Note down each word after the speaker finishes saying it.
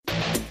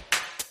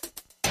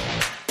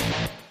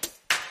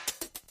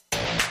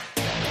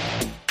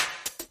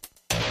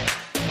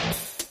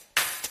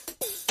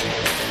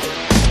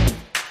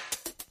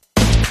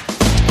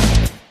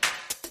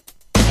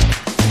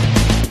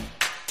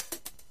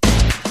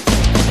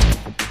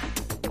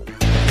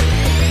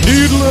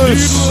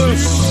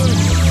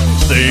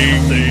Needless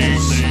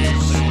Things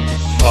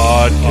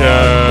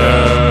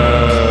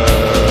Podcast.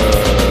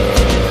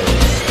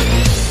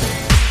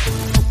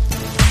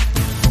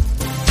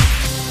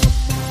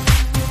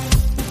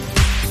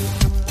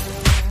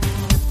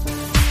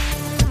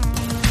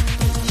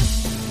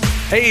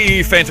 Hey,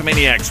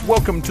 Phantomaniacs!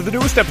 Welcome to the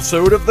newest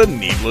episode of the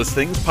Needless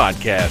Things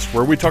Podcast,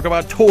 where we talk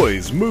about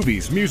toys,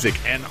 movies, music,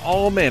 and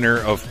all manner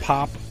of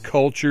pop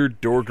culture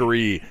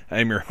dorkery.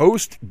 I'm your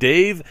host,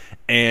 Dave,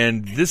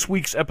 and this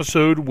week's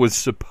episode was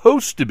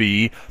supposed to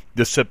be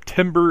the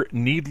September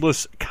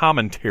Needless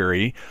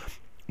Commentary,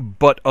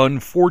 but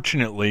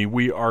unfortunately,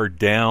 we are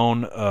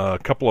down a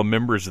couple of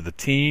members of the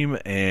team,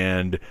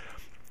 and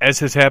as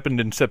has happened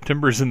in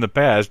Septembers in the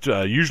past,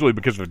 usually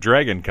because of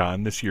Dragon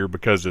Con, this year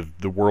because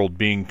of the world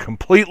being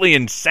completely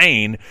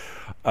insane,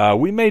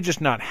 we may just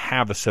not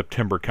have a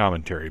September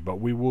commentary, but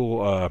we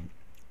will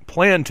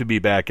plan to be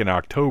back in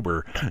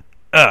October,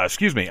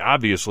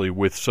 obviously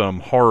with some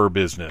horror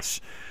business.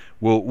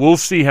 We'll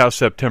see how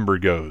September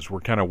goes. We're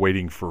kind of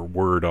waiting for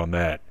word on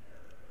that.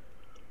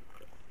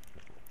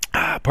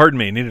 Pardon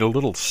me, I needed a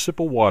little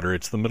sip of water.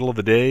 It's the middle of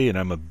the day, and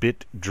I'm a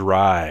bit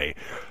dry.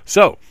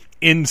 So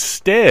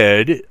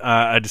instead,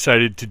 I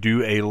decided to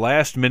do a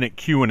last-minute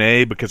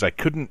Q&A because I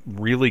couldn't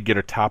really get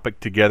a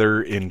topic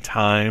together in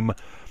time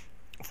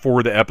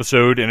for the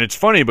episode. And it's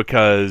funny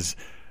because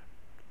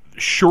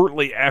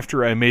shortly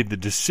after I made the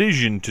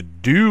decision to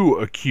do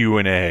a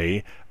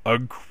Q&A, a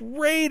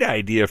great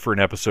idea for an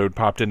episode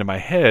popped into my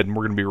head, and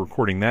we're going to be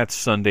recording that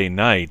Sunday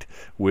night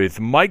with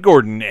Mike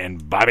Gordon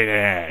and Bobby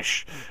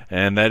Nash.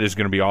 And that is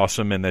going to be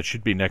awesome, and that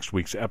should be next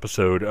week's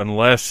episode,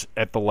 unless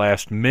at the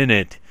last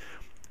minute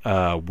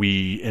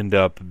we end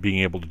up being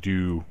able to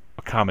do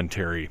a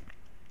commentary.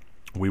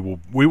 We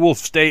will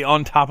stay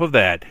on top of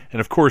that, and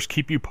of course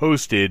keep you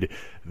posted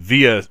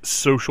via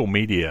social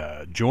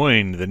media.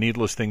 Join the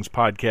Needless Things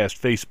Podcast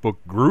Facebook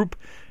group,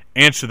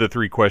 answer the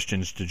 3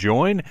 questions to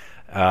join,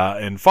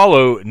 and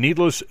follow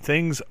Needless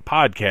Things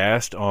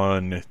Podcast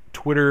on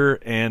Twitter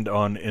and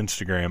on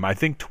Instagram. I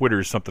think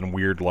Twitter is something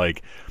weird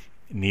like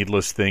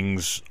Needless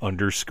Things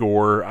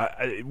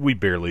 _ we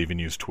barely even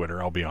use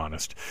Twitter, I'll be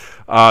honest.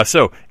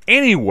 So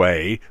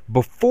anyway,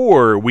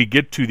 before we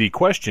get to the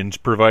questions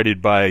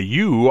provided by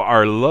you,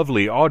 our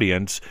lovely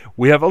audience,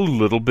 we have a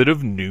little bit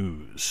of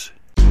news.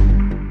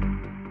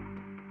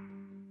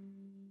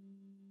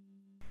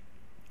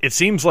 It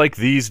seems like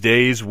these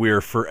days we're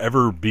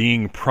forever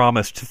being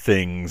promised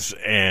things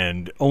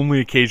and only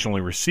occasionally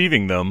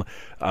receiving them.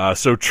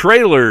 So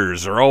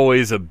trailers are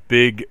always a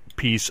big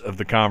piece of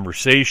the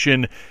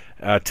conversation.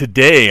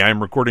 Today,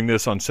 I'm recording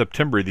this on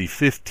September the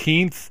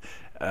 15th.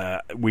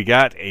 We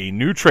got a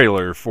new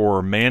trailer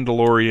for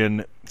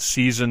Mandalorian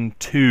Season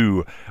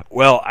 2.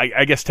 Well,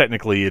 I guess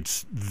technically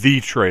it's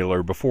the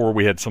trailer. Before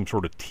we had some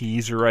sort of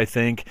teaser, I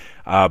think.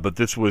 But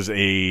this was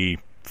a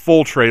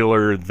full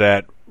trailer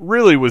that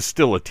really was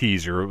still a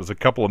teaser. It was a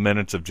couple of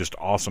minutes of just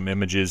awesome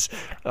images.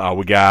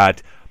 We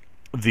got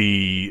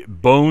the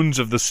bones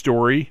of the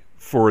story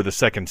for the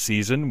second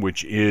season,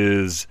 which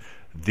is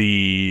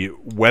the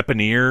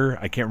Weaponeer.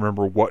 I can't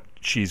remember what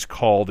she's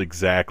called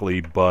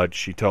exactly, but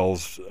she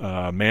tells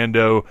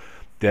Mando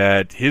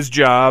that his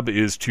job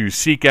is to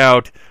seek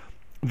out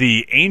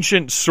the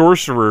ancient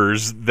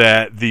sorcerers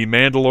that the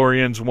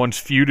Mandalorians once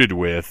feuded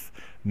with,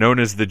 known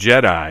as the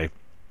Jedi.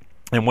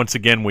 And once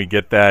again, we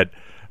get that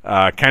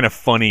kind of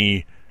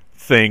funny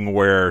thing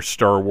where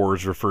Star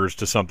Wars refers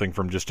to something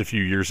from just a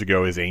few years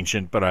ago as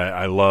ancient, but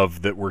I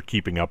love that we're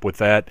keeping up with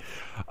that.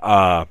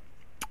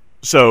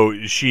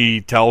 So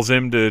she tells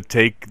him to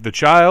take the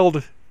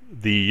child,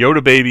 the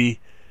Yoda baby,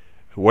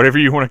 whatever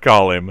you want to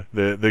call him,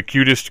 the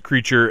cutest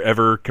creature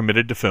ever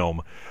committed to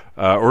film,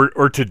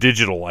 or to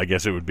digital, I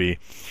guess it would be,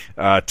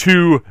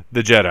 to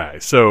the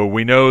Jedi. So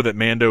we know that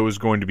Mando is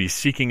going to be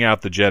seeking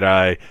out the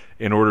Jedi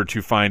in order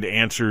to find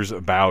answers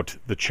about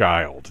the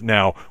child.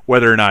 Now,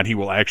 whether or not he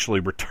will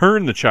actually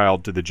return the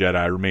child to the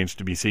Jedi remains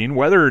to be seen.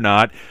 Whether or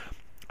not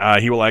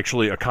he will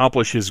actually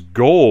accomplish his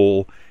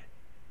goal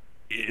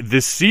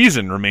this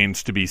season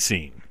remains to be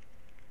seen.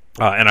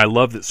 And I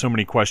love that so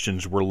many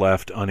questions were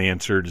left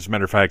unanswered. As a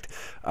matter of fact,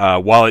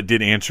 while it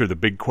did answer the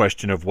big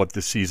question of what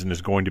this season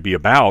is going to be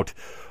about,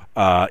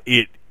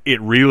 it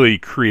really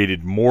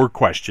created more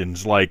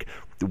questions like,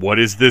 what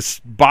is this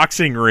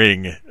boxing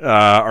ring?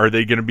 Are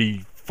they going to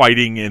be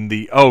fighting in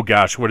the,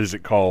 what is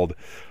it called?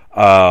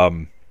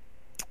 Masters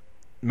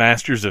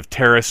of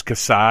Teräs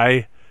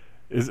Käsi?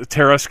 Is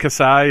Teräs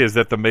Käsi? Is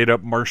that the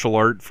made-up martial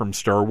art from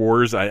Star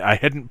Wars? I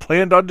hadn't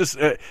planned on just,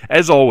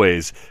 as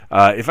always,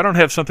 if I don't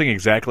have something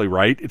exactly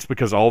right, it's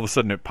because all of a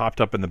sudden it popped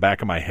up in the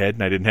back of my head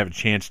and I didn't have a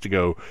chance to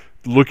go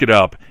look it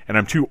up, and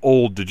I'm too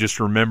old to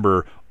just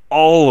remember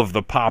all of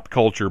the pop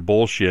culture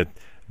bullshit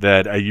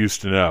that I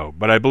used to know.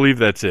 But I believe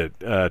that's it.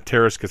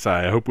 Teräs Käsi.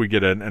 I hope we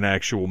get an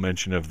actual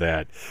mention of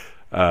that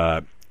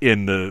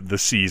in the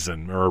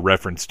season, or a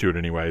reference to it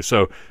anyway.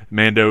 So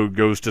Mando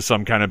goes to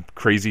some kind of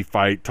crazy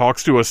fight,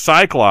 talks to a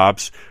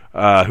Cyclops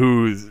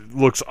who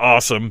looks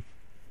awesome,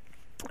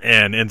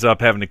 and ends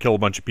up having to kill a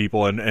bunch of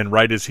people. And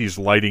right as he's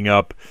lighting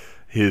up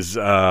his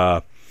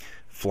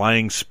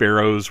flying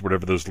sparrows,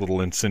 whatever those little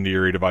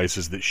incendiary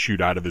devices that shoot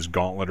out of his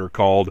gauntlet are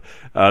called,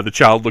 the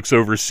child looks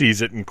over,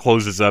 sees it, and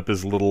closes up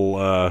his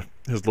little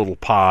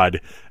pod.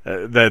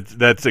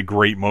 That's a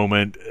great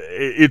moment.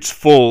 It's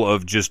full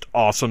of just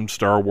awesome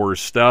Star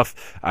Wars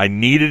stuff. I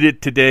needed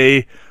it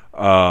today,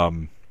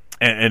 and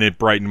it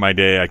brightened my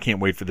day. I can't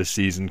wait for this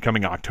season,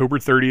 coming October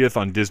 30th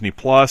on Disney+.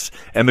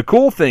 And the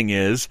cool thing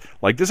is,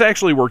 like, this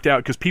actually worked out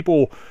because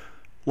people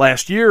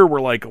last year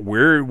were like,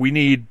 we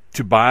need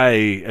to buy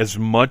as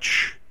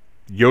much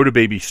Yoda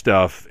baby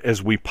stuff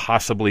as we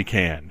possibly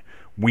can.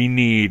 We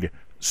need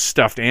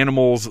stuffed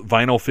animals,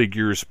 vinyl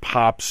figures,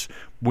 pops.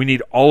 We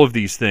need all of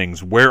these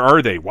things. Where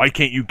are they? Why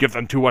can't you give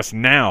them to us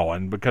now?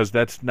 And because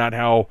that's not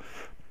how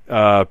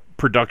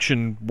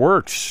production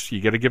works.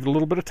 You got to give it a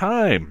little bit of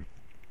time.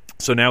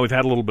 So now we've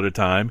had a little bit of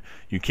time.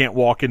 You can't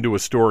walk into a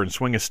store and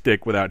swing a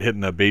stick without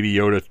hitting a Baby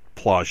Yoda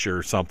plush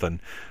or something.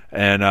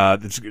 And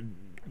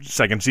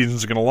second season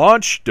is going to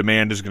launch.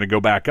 Demand is going to go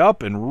back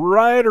up. And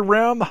right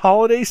around the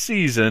holiday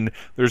season,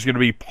 there's going to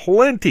be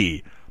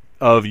plenty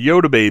of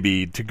Yoda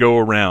Baby to go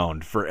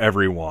around for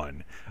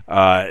everyone.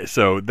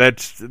 So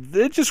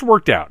it just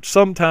worked out.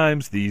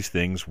 Sometimes these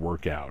things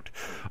work out.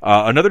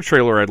 Another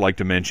trailer I'd like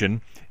to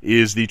mention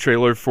is the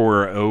trailer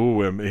for,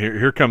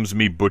 here comes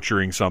me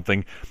butchering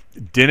something,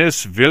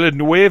 Denis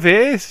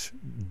Villeneuve's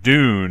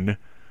Dune,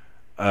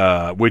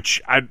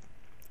 which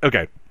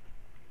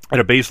at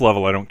a base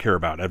level I don't care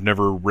about. I've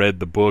never read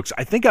the books.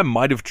 I think I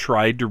might have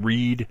tried to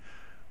read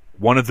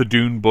one of the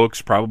Dune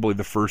books, probably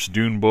the first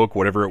Dune book,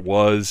 whatever it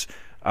was.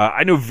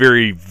 I know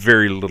very,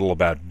 very little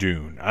about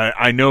Dune.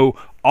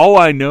 All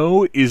I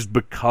know is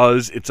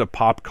because it's a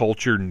pop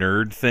culture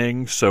nerd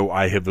thing, so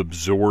I have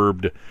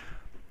absorbed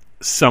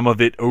some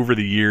of it over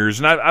the years.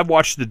 And I've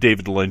watched the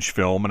David Lynch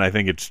film, and I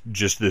think it's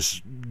just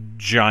this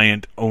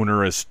giant,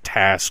 onerous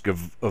task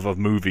of a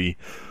movie.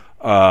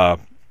 But,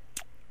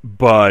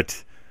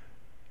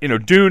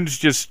 Dune's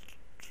just,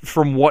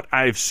 from what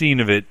I've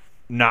seen of it,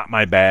 not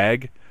my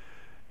bag.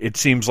 It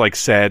seems like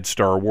sad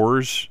Star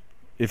Wars,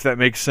 if that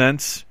makes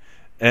sense.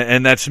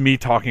 And that's me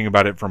talking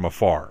about it from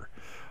afar.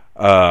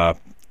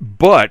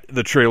 But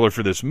the trailer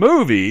for this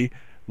movie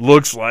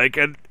looks like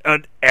an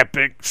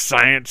epic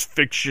science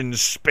fiction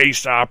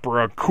space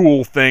opera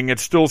cool thing. It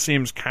still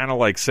seems kind of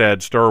like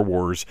sad Star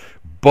Wars,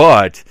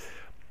 but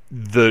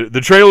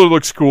the trailer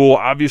looks cool.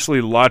 Obviously,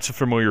 lots of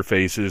familiar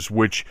faces,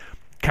 which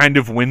kind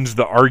of wins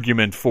the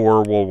argument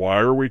for, well, why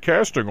are we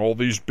casting all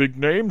these big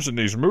names in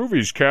these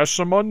movies? Cast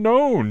some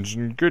unknowns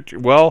and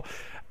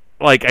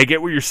I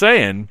get what you're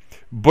saying.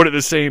 But at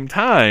the same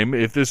time,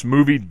 if this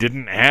movie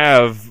didn't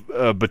have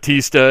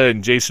Batista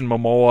and Jason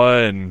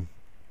Momoa and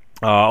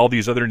all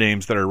these other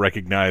names that are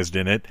recognized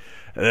in it,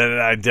 then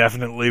I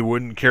definitely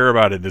wouldn't care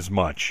about it as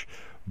much.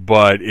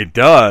 But it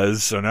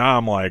does, so now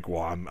I'm like,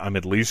 well, I'm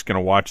at least going to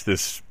watch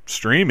this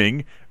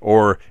streaming,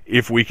 or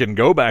if we can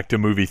go back to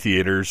movie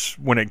theaters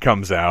when it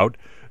comes out,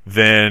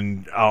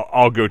 then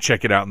I'll go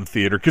check it out in the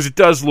theater, because it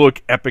does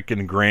look epic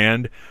and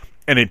grand.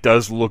 And it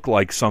does look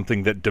like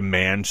something that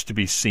demands to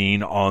be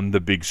seen on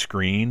the big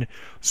screen.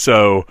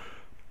 So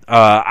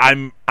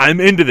I'm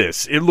into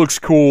this. It looks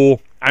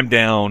cool. I'm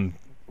down.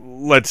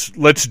 Let's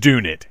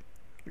Dune it.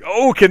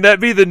 Oh, can that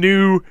be the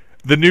new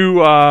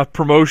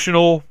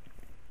promotional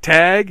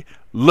tag?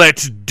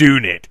 Let's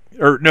Dune it.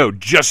 Or no,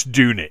 just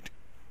Dune it.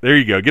 There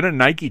you go. Get a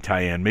Nike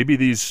tie-in. Maybe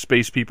these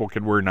space people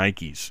could wear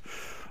Nikes.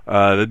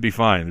 That'd be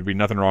fine. There'd be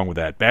nothing wrong with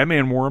that.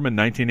 Batman wore them in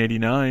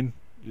 1989.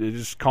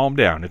 Just calm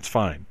down. It's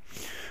fine.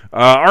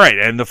 All right,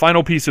 and the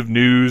final piece of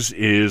news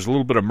is a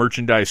little bit of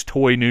merchandise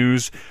toy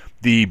news.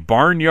 The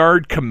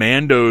Barnyard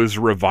Commandos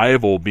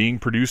revival being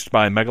produced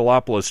by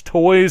Megalopolis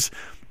Toys.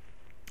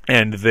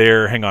 And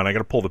hang on, I got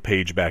to pull the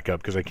page back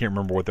up because I can't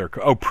remember what they're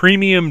called. Oh,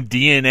 Premium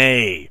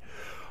DNA.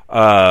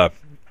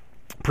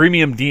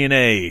 Premium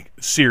DNA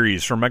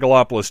series from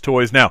Megalopolis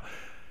Toys. Now,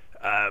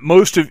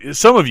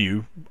 some of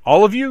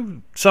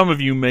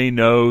you may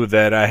know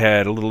that I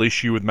had a little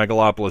issue with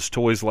Megalopolis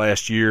Toys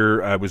last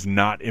year. I was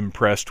not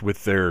impressed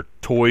with their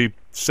toy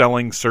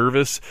selling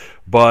service,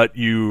 but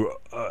you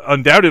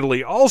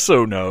undoubtedly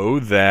also know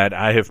that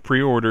I have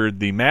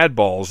pre-ordered the Mad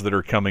Balls that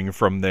are coming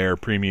from their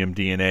Premium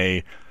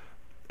DNA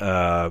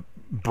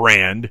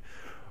brand,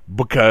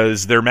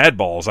 because they're Mad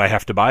Balls. I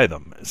have to buy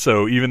them.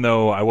 So even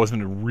though I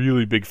wasn't a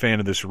really big fan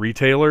of this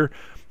retailer,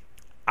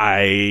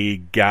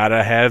 I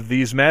gotta have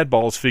these Mad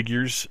Balls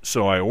figures,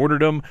 so I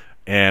ordered them,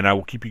 and I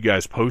will keep you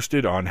guys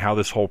posted on how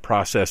this whole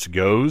process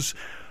goes.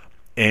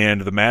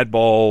 And the Mad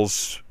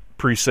Balls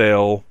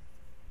pre-sale,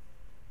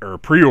 or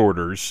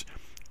pre-orders,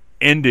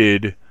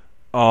 ended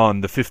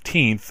on the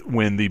 15th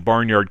when the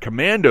Barnyard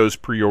Commandos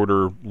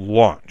pre-order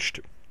launched,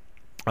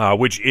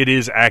 which it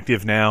is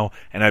active now,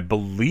 and I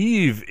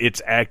believe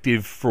it's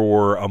active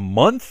for a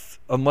month,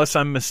 unless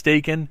I'm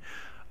mistaken.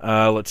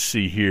 Let's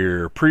see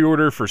here.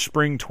 Pre-order for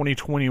spring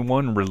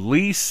 2021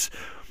 release.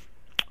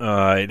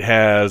 It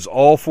has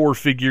all 4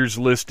 figures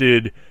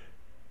listed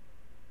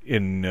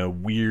in a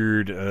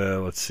weird,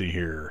 let's see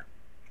here.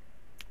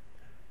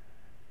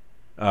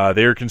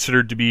 They are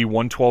considered to be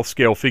 1/12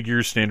 scale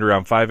figures, stand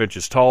around 5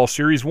 inches tall.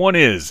 Series 1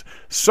 is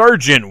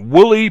Sergeant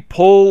Woolly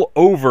Pull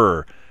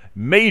Over,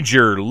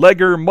 Major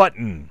Legger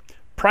Mutton,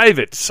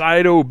 Private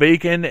Sido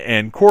Bacon,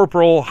 and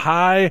Corporal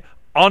High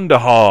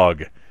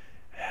Ondahog.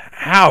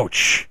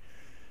 Ouch.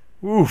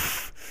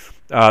 Oof.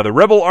 The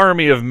Rebel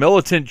Army of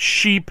Militant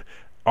Sheep,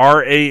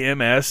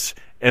 RAMS,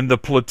 and the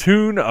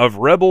Platoon of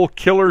Rebel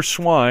Killer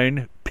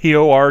Swine,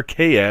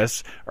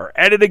 PORKS, are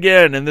at it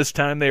again, and this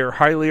time they are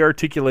highly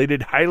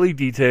articulated, highly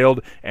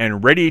detailed,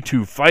 and ready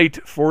to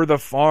fight for the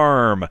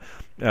farm.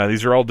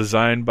 These are all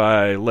designed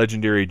by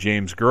legendary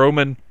James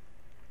Groman,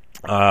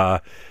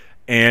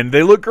 and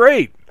they look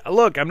great.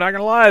 Look, I'm not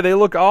going to lie, they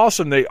look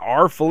awesome. They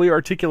are fully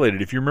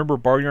articulated. If you remember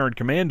Barnyard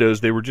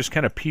Commandos, they were just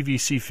kind of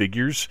PVC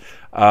figures,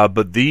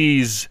 but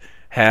these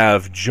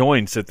have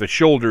joints at the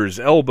shoulders,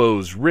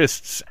 elbows,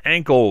 wrists,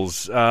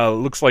 ankles.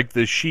 Looks like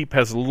the sheep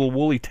has a little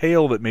woolly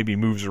tail that maybe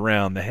moves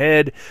around the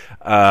head.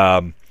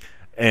 And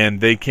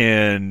they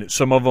can,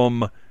 some of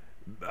them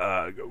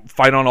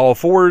fight on all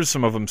fours,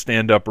 some of them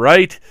stand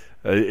upright.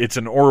 It's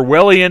an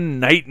Orwellian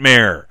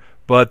nightmare,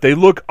 but they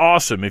look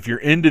awesome. If you're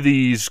into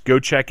these, go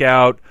check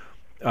out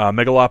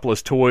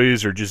Megalopolis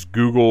Toys, or just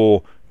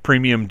Google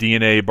Premium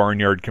DNA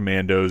Barnyard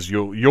Commandos.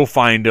 You'll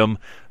find them.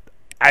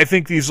 I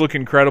think these look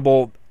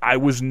incredible. I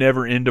was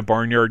never into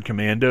Barnyard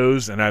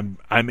Commandos, and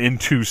I'm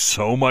into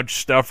so much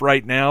stuff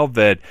right now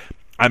that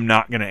I'm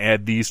not going to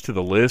add these to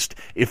the list.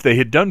 If they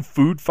had done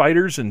Food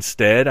Fighters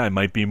instead, I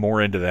might be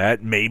more into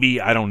that. Maybe,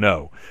 I don't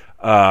know.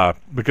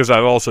 Because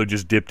I've also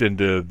just dipped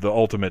into the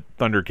Ultimate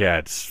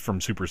Thundercats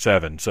from Super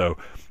 7. So,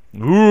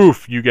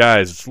 oof, you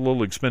guys, it's a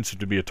little expensive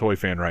to be a toy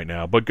fan right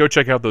now. But go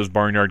check out those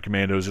Barnyard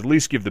Commandos. At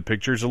least give the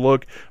pictures a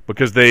look,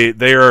 because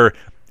they are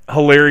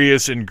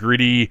hilarious and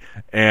gritty,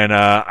 and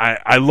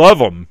I love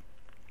them.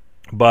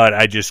 But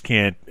I just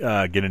can't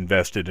get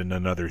invested in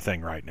another thing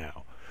right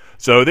now.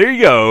 So there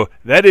you go.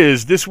 That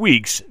is this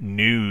week's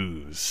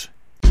news.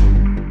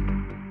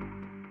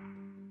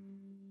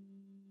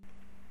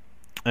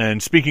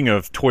 And speaking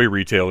of toy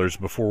retailers,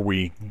 before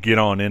we get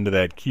on into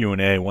that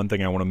Q&A, one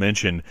thing I want to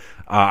mention,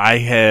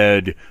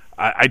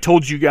 I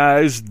told you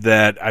guys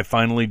that I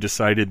finally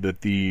decided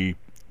that the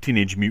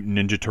Teenage Mutant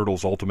Ninja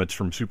Turtles Ultimates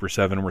from Super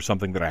 7 were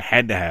something that I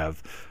had to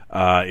have.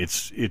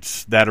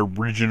 It's that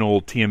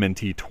original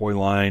TMNT toy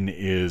line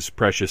is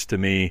precious to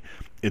me.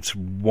 It's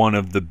one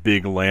of the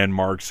big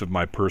landmarks of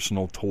my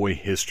personal toy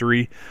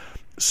history.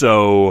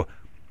 So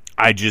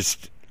I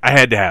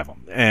had to have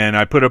them. And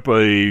I put up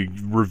a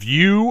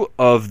review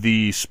of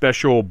the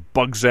special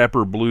Bug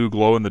Zapper Blue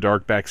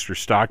glow-in-the-dark Baxter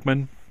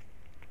Stockman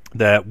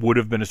that would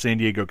have been a San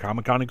Diego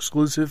Comic-Con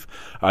exclusive.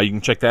 You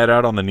can check that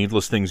out on the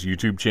Needless Things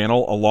YouTube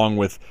channel, along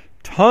with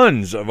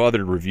tons of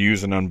other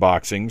reviews and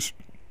unboxings.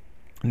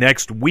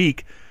 Next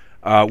week,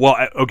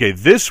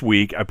 this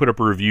week, I put up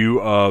a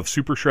review of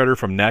Super Shredder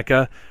from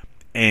NECA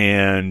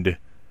and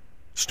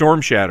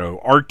Storm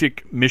Shadow,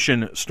 Arctic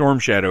Mission Storm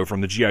Shadow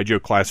from the G.I. Joe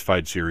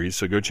Classified series.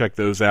 So go check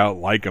those out,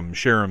 like them,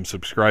 share them,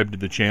 subscribe to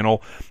the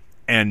channel.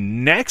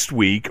 And next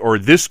week, or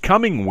this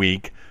coming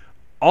week,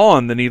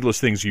 on the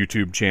Needless Things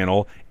YouTube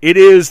channel, it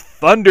is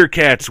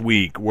Thundercats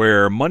week,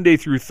 where Monday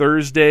through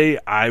Thursday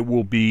I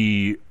will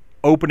be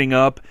opening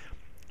up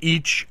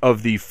each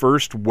of the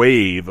first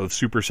wave of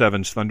Super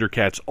 7's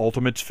Thundercats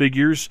Ultimates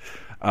figures.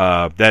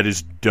 That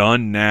is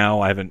done now.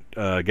 I haven't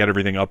got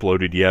everything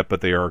uploaded yet, but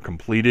they are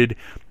completed.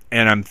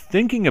 And I'm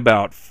thinking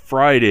about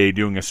Friday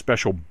doing a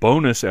special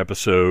bonus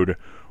episode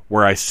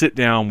where I sit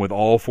down with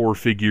all four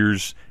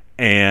figures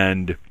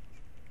and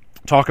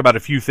talk about a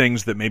few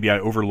things that maybe I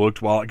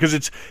overlooked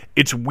because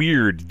it's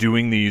weird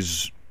doing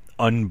these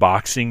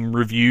unboxing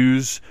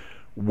reviews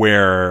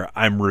where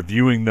I'm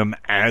reviewing them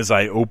as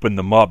I open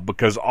them up,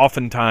 because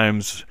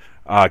oftentimes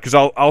because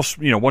I'll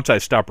once I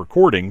stop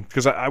recording,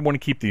 because I want to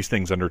keep these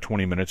things under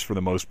 20 minutes for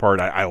the most part.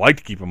 I like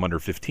to keep them under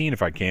 15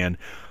 if I can.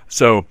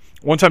 So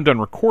once I'm done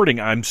recording,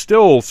 I'm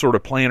still sort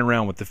of playing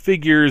around with the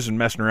figures and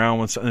messing around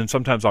with, and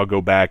sometimes I'll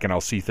go back and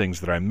I'll see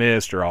things that I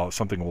missed, or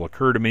something will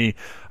occur to me.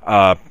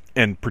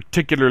 And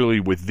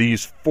particularly with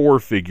these four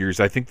figures,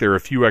 I think there are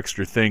a few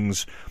extra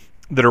things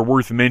that are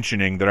worth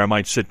mentioning that I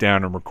might sit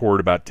down and record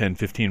about 10,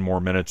 15 more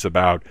minutes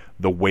about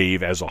the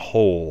wave as a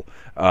whole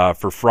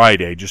for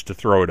Friday, just to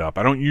throw it up.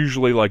 I don't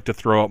usually like to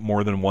throw up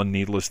more than one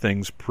Needless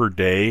Things per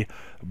day,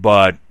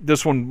 but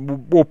this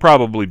one will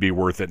probably be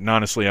worth it. And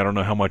honestly, I don't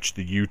know how much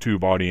the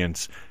YouTube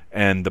audience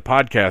and the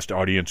podcast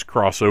audience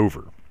cross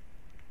over.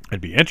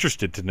 I'd be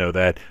interested to know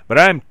that, but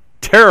I'm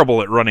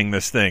terrible at running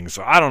this thing,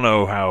 so I don't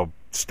know how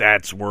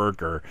stats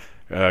work or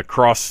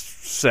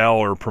cross-sell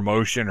or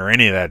promotion or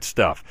any of that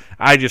stuff.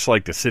 I just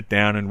like to sit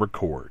down and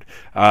record.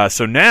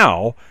 So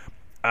now,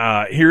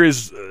 here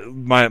is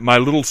my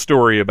little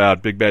story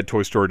about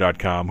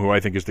BigBadToyStore.com, who I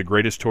think is the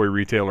greatest toy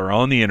retailer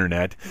on the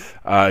internet.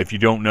 If you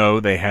don't know,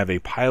 they have a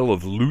pile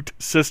of loot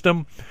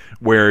system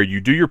where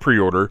you do your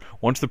pre-order.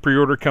 Once the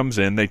pre-order comes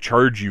in, they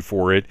charge you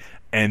for it,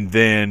 and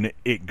then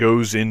it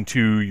goes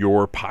into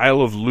your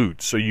pile of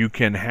loot. So you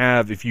can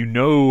have, if you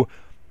know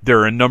there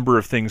are a number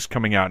of things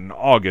coming out in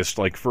August,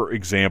 like, for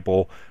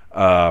example,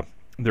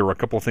 There were a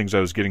couple of things I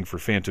was getting for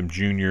Phantom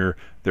Junior.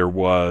 There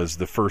was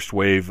the first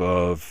wave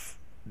of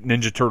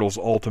Ninja Turtles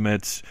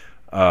Ultimates,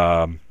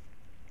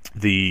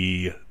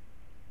 the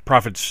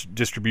Profits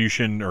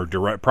Distribution or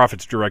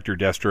Profits Director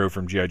Destro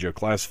from G.I. Joe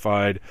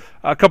Classified,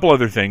 a couple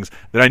other things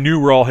that I knew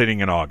were all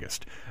hitting in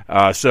August.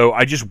 So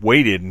I just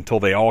waited until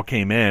they all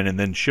came in and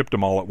then shipped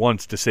them all at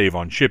once to save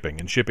on shipping.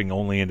 And shipping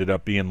only ended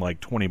up being like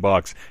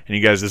 $20. And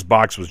you guys, this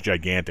box was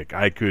gigantic.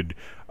 I could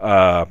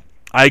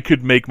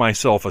make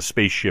myself a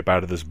spaceship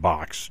out of this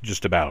box,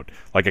 just about,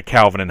 like a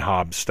Calvin and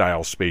Hobbes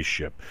style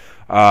spaceship.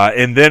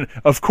 And then,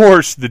 of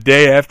course, the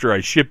day after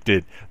I shipped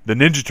it, the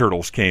Ninja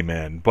Turtles came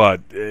in, but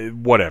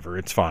whatever,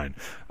 it's fine.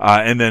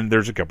 And then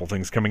there's a couple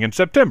things coming in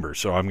September,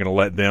 so I'm going to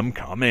let them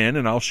come in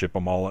and I'll ship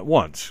them all at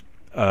once.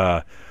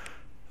 So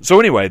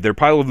anyway, their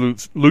pile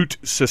of loot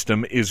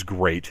system is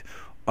great.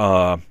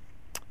 I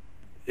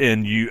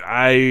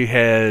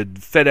had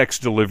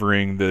FedEx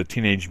delivering the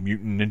Teenage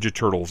Mutant Ninja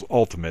Turtles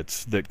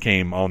Ultimates that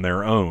came on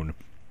their own.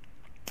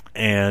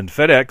 And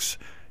FedEx,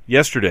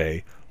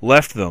 yesterday,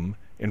 left them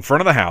in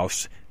front of the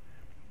house,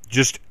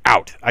 just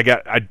out.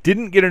 I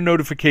didn't get a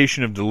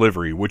notification of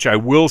delivery, which I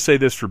will say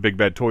this for Big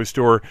Bad Toy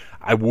Store.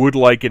 I would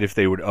like it if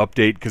they would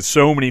update, because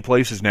so many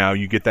places now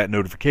you get that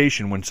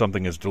notification when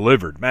something is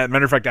delivered.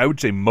 Matter of fact, I would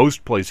say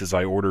most places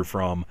I order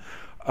from,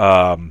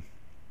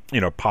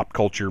 pop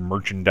culture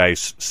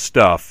merchandise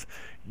stuff,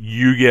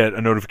 you get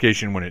a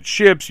notification when it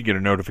ships, you get a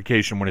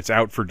notification when it's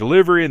out for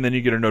delivery, and then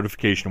you get a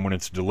notification when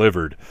it's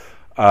delivered.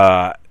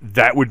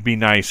 That would be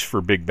nice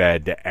for Big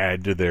Bad to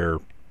add to their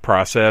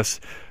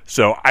process.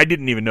 So I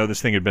didn't even know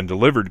this thing had been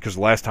delivered, because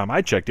the last time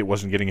I checked, it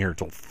wasn't getting here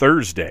until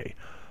Thursday.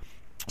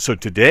 So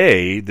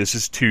today, this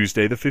is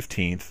Tuesday the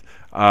 15th,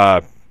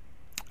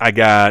 I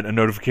got a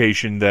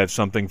notification that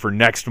something for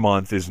next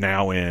month is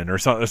now in, or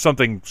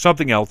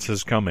something else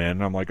has come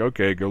in. I'm like,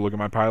 okay, go look at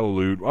my pile of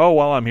loot. Oh,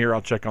 while I'm here,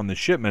 I'll check on this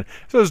shipment.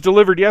 So it was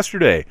delivered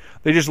yesterday.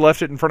 They just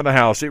left it in front of the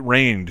house. It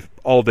rained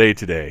all day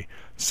today.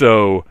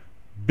 So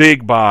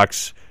big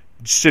box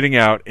sitting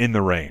out in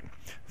the rain.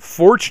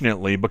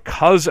 Fortunately,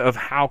 because of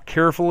how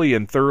carefully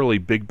and thoroughly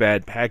Big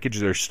Bad package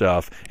their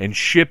stuff and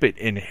ship it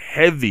in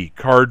heavy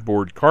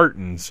cardboard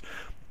cartons,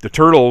 the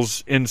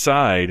turtles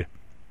inside,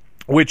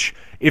 which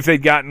if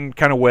they'd gotten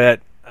kind of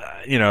wet,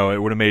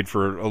 it would have made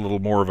for a little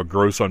more of a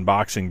gross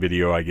unboxing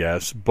video, I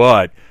guess.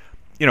 But,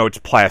 it's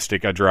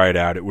plastic. I dry it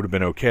out. It would have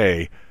been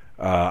okay.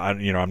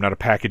 I'm not a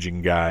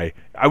packaging guy.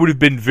 I would have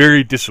been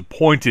very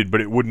disappointed,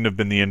 but it wouldn't have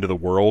been the end of the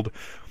world.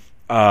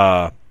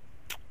 But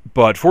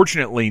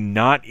fortunately,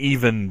 not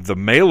even the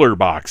mailer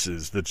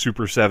boxes that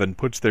Super 7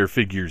 puts their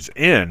figures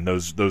in,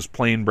 those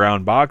plain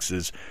brown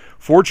boxes,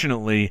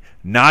 fortunately,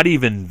 not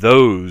even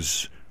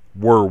those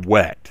were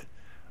wet.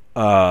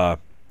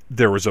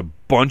 There was a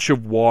bunch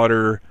of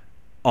water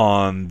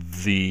on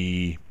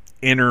the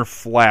inner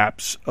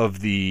flaps of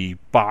the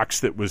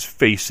box that was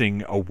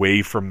facing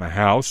away from the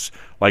house.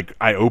 Like,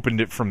 I opened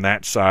it from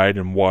that side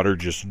and water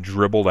just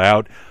dribbled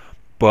out.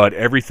 But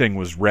everything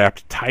was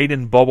wrapped tight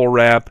in bubble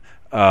wrap.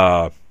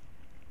 Even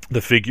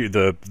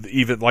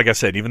like I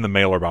said, even the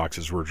mailer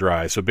boxes were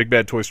dry. So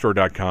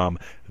BigBadToyStore.com,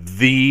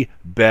 the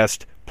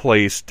best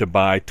place to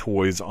buy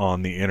toys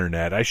on the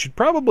internet. I should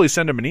probably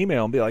send them an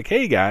email and be like,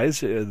 hey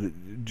guys, do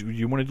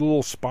you want to do a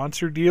little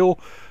sponsor deal?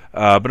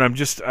 But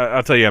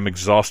I'll tell you, I'm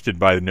exhausted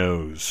by the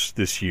nose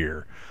this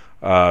year.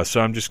 So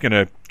I'm just going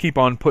to keep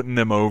on putting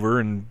them over,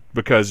 and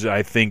because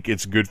I think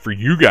it's good for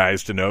you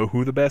guys to know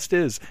who the best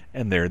is,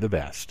 and they're the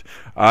best.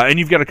 And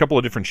you've got a couple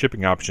of different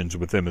shipping options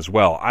with them as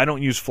well. I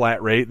don't use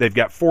flat rate. They've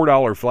got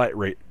 $4 flat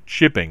rate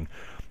shipping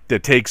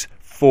that takes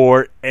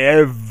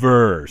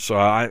forever. So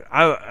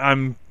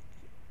I'm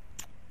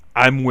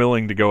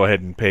willing to go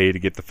ahead and pay to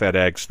get the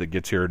FedEx that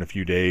gets here in a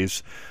few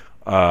days.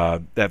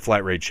 That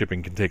flat rate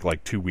shipping can take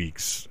like 2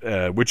 weeks,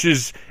 which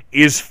is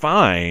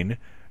fine.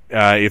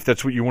 If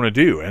that's what you want to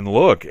do. And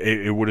look,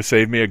 it would have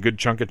saved me a good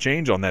chunk of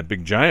change on that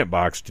big giant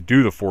box to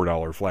do the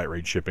 $4 flat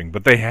rate shipping.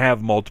 But they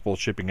have multiple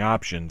shipping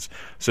options,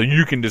 so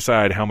you can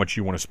decide how much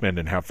you want to spend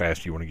and how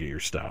fast you want to get your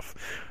stuff.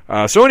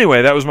 So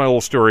anyway, that was my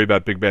little story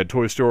about Big Bad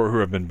Toy Store,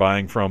 who I've been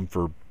buying from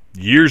for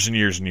years and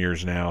years and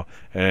years now,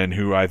 and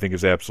who I think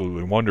is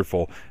absolutely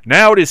wonderful.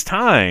 Now it is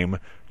time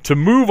to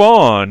move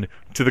on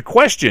to the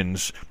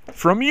questions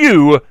from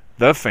you,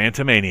 the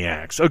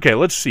Phantomaniacs. Okay,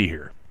 let's see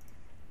here.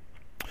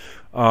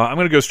 I'm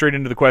going to go straight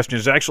into the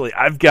questions. Actually,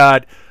 I've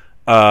got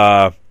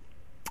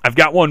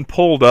one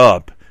pulled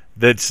up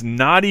that's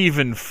not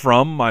even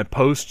from my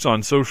posts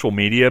on social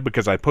media,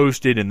 because I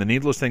posted in the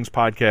Needless Things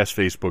Podcast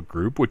Facebook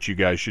group, which you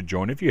guys should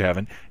join if you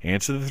haven't.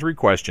 Answer the 3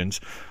 questions.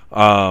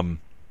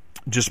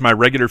 Just my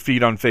regular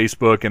feed on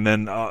Facebook, and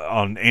then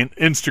on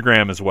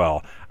Instagram as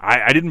well.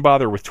 I didn't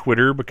bother with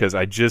Twitter because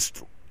I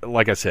just,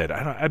 like I said,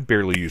 I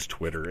barely use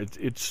Twitter.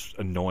 It's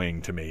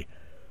annoying to me.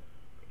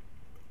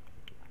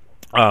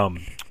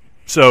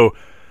 So,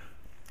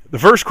 the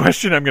first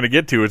question I'm going to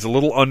get to is a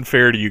little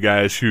unfair to you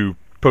guys who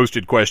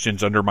posted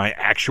questions under my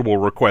actual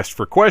request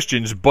for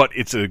questions, but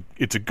it's a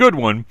good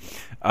one.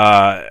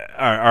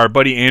 Our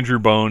buddy Andrew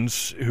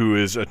Bones, who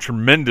is a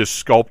tremendous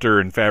sculptor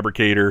and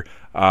fabricator,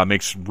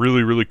 makes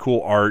really, really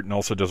cool art and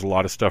also does a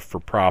lot of stuff for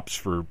props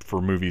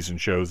for movies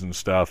and shows and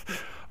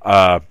stuff.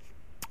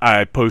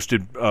 I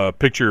posted a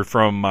picture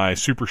from my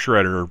Super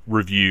Shredder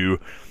review,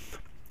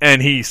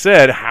 and he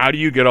said, "How do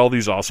you get all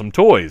these awesome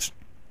toys?"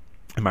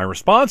 And my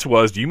response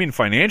was, do you mean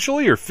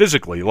financially or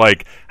physically?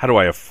 Like, how do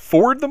I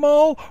afford them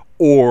all?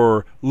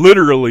 Or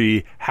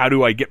literally, how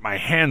do I get my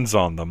hands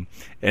on them?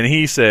 And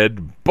he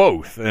said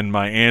both. And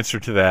my answer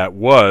to that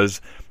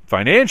was,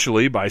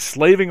 financially, by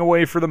slaving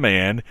away for the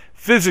man;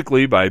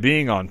 physically, by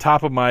being on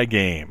top of my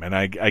game. And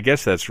I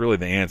guess that's really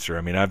the answer.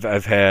 I mean,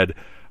 I've had...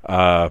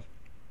 I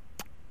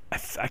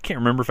can't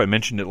remember if I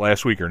mentioned it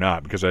last week or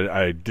not, because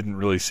I didn't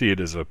really see it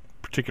as a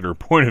particular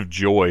point of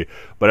joy,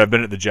 but I've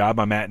been at the job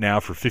I'm at now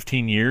for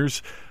 15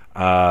 years.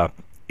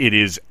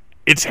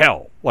 It's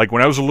hell. Like,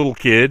 when I was a little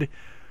kid,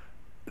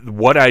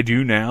 what I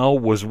do now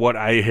was what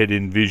I had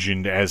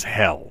envisioned as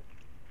hell.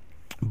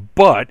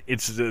 But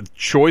it's a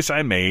choice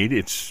I made.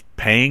 It's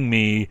paying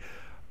me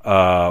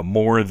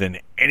more than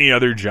any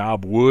other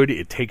job would.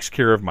 It takes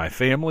care of my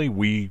family.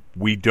 We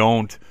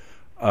don't...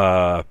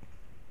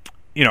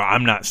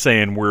 I'm not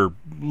saying we're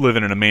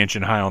living in a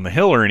mansion high on the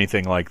hill or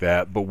anything like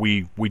that, but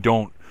we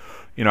don't...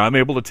 I'm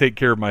able to take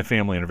care of my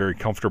family in a very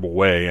comfortable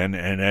way, and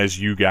as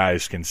you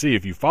guys can see,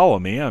 if you follow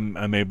me,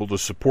 I'm able to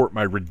support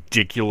my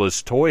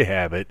ridiculous toy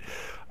habit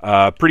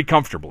pretty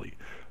comfortably.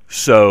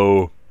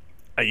 So,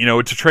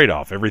 it's a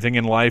trade-off. Everything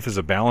in life is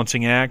a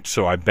balancing act,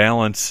 so I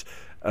balance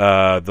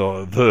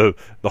the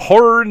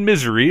horror and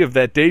misery of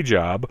that day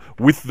job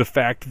with the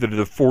fact that it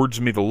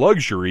affords me the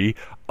luxury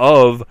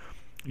of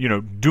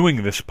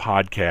doing this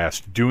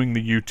podcast, doing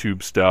the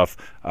YouTube stuff,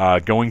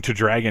 going to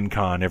Dragon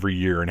Con every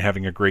year and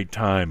having a great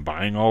time,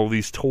 buying all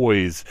these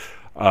toys.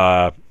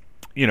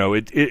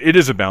 It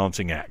is a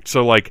balancing act.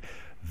 So, like,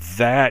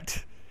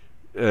 that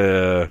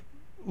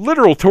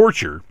literal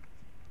torture,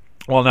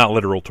 well, not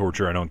literal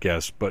torture, I don't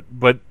guess, but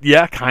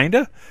yeah,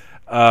 kinda,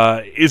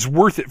 is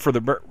worth it for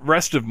the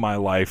rest of my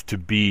life to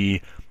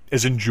be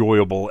as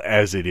enjoyable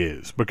as it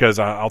is. Because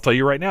I'll tell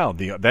you right now,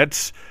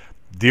 that's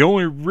the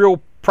only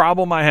real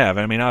problem I have.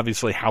 I mean,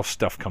 obviously, house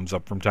stuff comes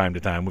up from time to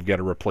time. We've got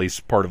to replace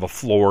part of a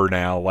floor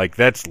now. Like,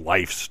 that's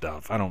life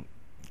stuff. I don't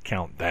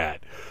count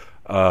that.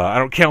 I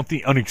don't count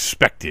the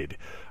unexpected.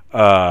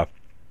 But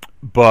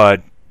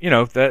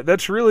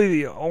that's really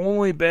the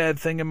only bad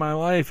thing in my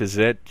life is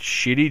that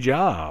shitty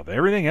job.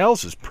 Everything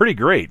else is pretty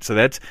great. So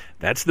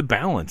that's the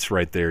balance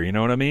right there. You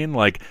know what I mean?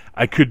 Like,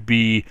 I could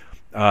be...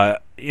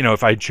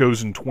 if I'd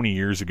chosen 20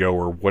 years ago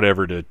or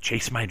whatever to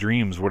chase my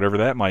dreams, whatever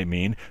that might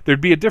mean,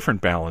 there'd be a different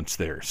balance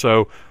there.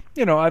 So,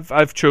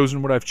 I've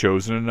chosen what I've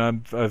chosen,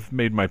 and I've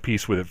made my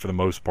peace with it for the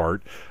most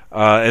part.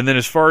 And then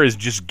as far as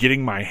just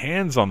getting my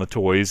hands on the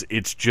toys,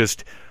 it's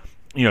just,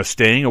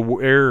 staying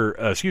aware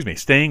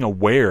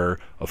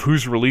of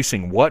who's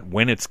releasing what,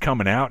 when it's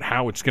coming out,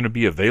 how it's going to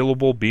be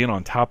available, being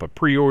on top of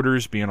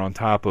pre-orders, being on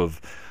top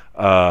of,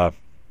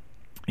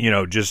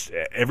 just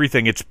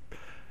everything.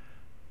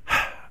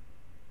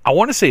 I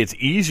want to say it's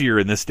easier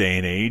in this day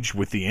and age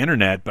with the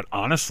internet, but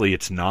honestly,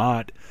 it's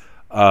not.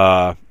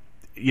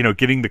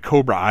 Getting the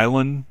Cobra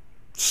Island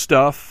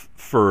stuff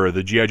for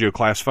the G.I. Joe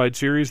Classified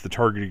series, the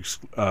Target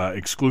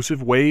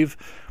exclusive wave,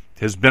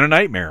 has been a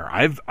nightmare.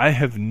 I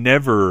have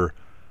never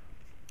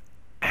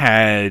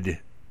had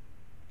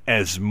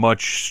as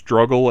much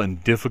struggle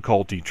and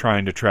difficulty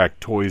trying to track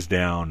toys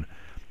down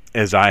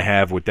as I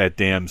have with that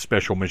damn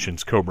Special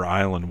Missions Cobra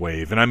Island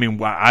wave. And I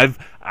mean,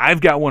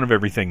 I've got one of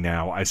everything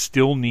now. I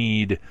still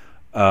need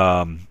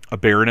a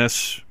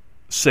Baroness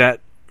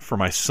set for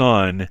my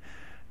son,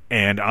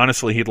 and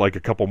honestly, he'd like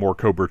a couple more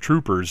Cobra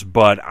Troopers,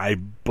 but I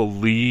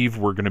believe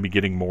we're going to be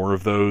getting more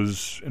of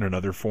those in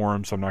another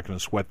form, so I'm not going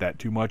to sweat that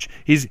too much.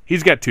 He's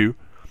got two.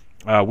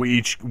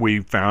 We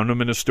found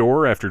them in a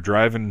store after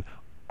driving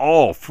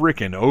all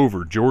frickin'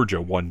 over Georgia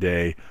one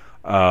day.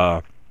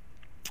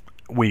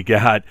 We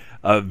got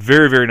a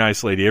very, very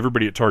nice lady.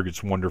 Everybody at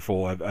Target's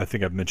wonderful. I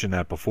think I've mentioned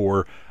that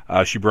before.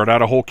 She brought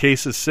out a whole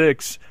case of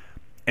 6,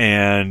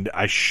 and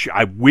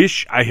I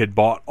wish I had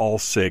bought all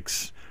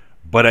 6,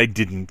 but I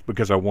didn't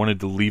because I wanted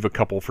to leave a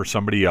couple for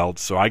somebody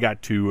else. So I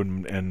got 2,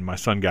 and my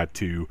son got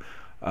 2,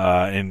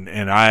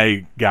 and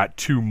I got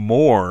 2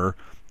 more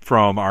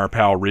from our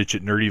pal Rich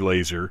at Nerdy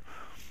Laser,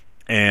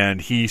 and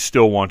he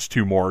still wants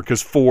 2 more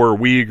because 4,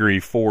 we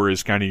agree, 4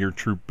 is kind of your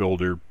troop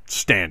builder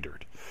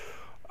standard.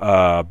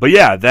 But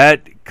yeah,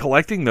 that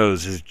collecting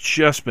those has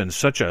just been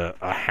such a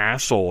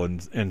hassle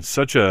and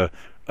such a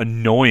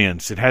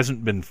annoyance. It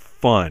hasn't been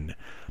fun.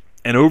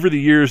 And over the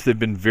years, there have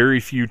been very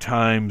few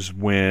times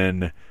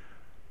when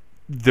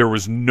there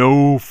was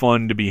no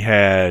fun to be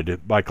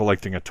had by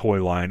collecting a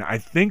toy line. I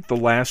think the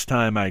last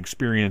time I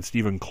experienced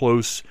even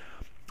close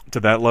to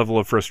that level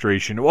of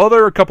frustration, well, there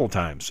were a couple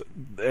times,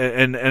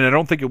 and I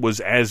don't think it was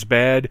as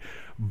bad,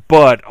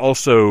 but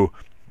also,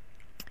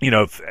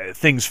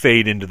 things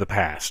fade into the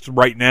past.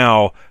 Right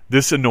now,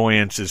 this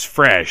annoyance is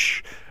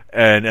fresh,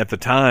 And at the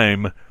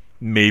time,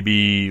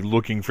 maybe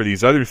looking for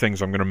these other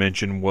things I'm going to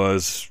mention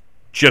was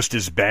just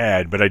as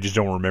bad, but I just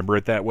don't remember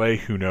it that way.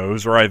 Who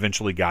knows? Or I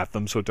eventually got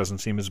them, so it doesn't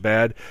seem as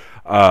bad.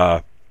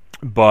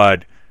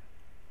 But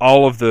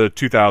all of the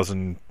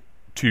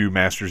 2002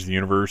 Masters of the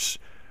Universe,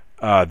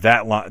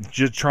 that line,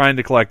 just trying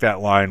to collect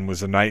that line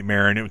was a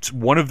nightmare, and it's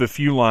one of the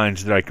few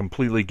lines that I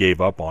completely gave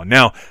up on.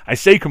 Now, I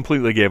say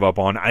completely gave up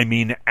on, I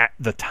mean at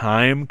the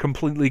time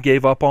completely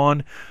gave up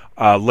on.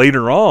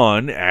 Later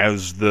on,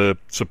 as the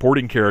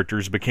supporting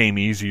characters became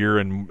easier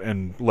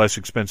and less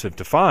expensive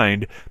to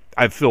find,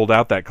 I've filled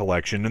out that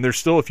collection, and there's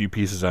still a few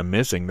pieces I'm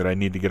missing that I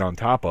need to get on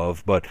top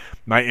of, but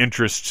my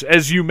interests,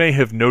 as you may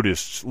have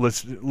noticed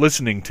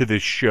listening to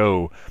this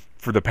show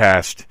for the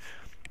past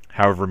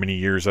however many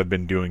years I've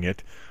been doing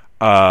it,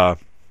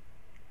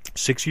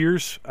 6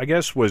 years, I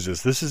guess, was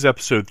this. This is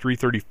episode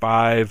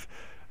 335,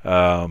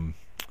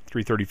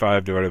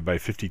 335 divided by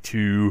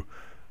 52.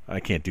 I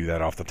can't do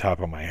that off the top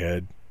of my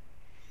head.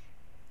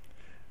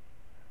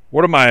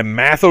 What am I,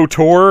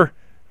 Mathotor?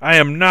 I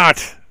am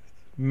not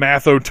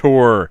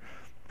Mathotor.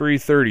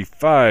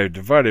 335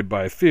 divided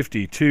by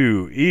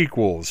 52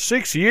 equals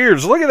 6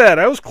 years. Look at that.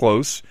 I was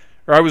close.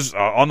 Or I was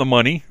on the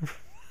money,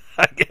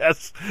 I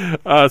guess.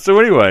 So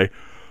anyway,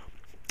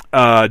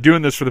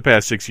 doing this for the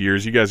past 6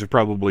 years, you guys have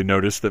probably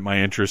noticed that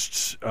my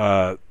interests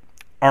are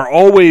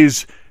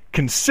always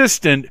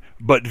consistent,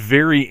 but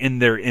vary in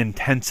their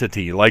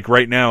intensity. Like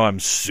right now, I'm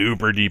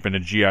super deep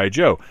into G.I.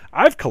 Joe.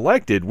 I've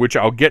collected, which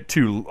I'll get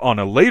to on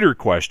a later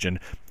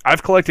question,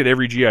 I've collected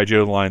every G.I.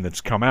 Joe line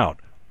that's come out.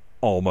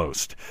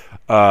 Almost.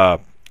 So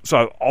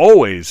I've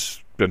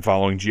always been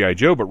following G.I.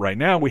 Joe, but right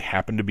now we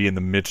happen to be in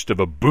the midst of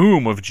a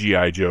boom of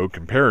G.I. Joe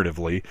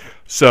comparatively.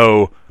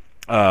 So,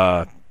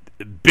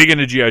 big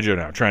into G.I. Joe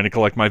now, trying to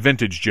collect my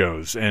vintage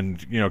Joes.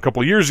 And, a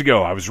couple of years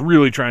ago, I was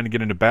really trying to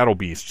get into Battle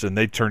Beasts, and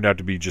they turned out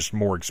to be just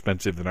more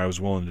expensive than I was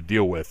willing to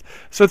deal with.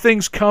 So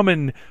things come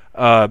and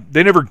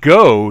they never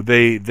go.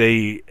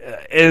 They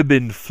ebb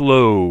and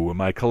flow,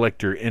 my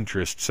collector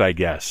interests, I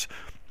guess.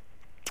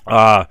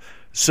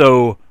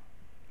 So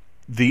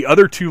the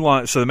other two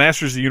lines, so the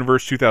Masters of the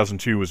Universe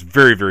 2002 was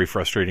very, very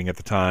frustrating at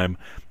the time,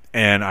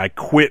 and I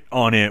quit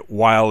on it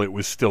while it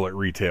was still at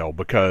retail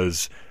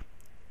because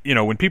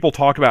when people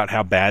talk about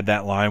how bad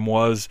that line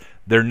was,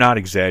 they're not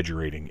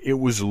exaggerating. It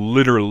was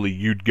literally,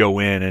 you'd go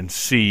in and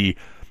see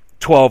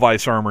 12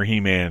 Ice Armor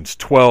He-Mans,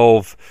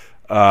 12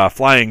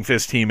 Flying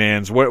Fist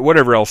He-Mans,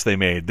 whatever else they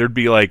made. There'd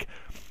be like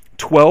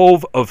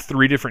 12 of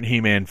 3 different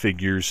He-Man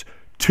figures,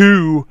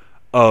 12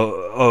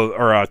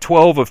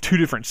 of 2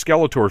 different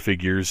Skeletor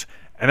figures,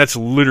 and that's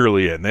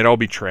literally it. And they'd all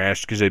be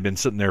trashed because they'd been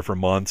sitting there for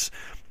months,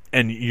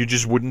 and you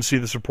just wouldn't see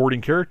the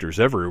supporting characters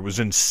ever. It was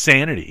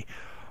insanity.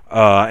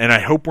 And I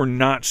hope we're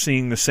not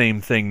seeing the same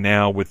thing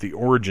now with the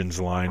Origins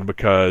line,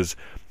 because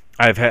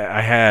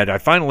I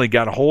finally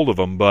got a hold of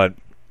them, but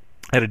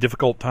had a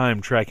difficult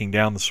time tracking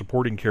down the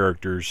supporting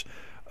characters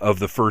of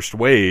the first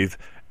wave.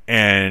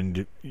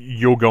 And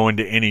you'll go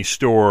into any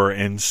store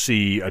and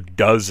see a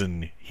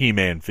dozen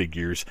He-Man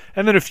figures,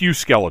 and then a few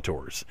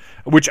Skeletors,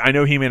 which I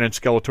know He-Man and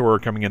Skeletor are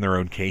coming in their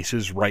own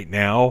cases right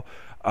now.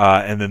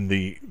 And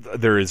then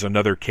there is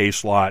another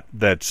case lot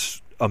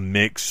that's a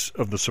mix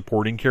of the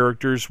supporting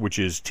characters, which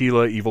is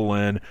Teela, Evil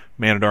Lyn,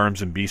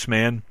 Man-at-Arms, and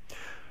Beastman.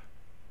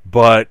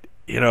 But,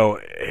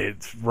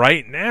 it's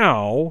right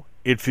now,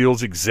 it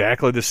feels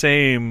exactly the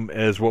same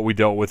as what we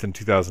dealt with in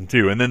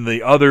 2002. And then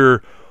the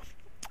other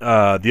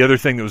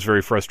thing that was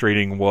very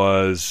frustrating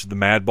was the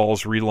Mad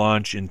Balls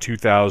relaunch in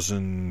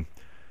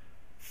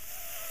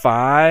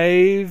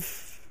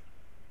 2005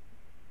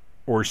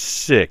 or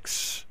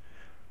 6.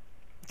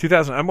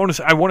 I want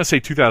to say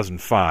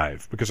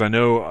 2005, because I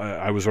know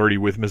I was already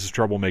with Mrs.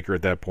 Troublemaker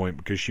at that point,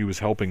 because she was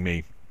helping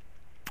me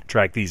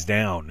track these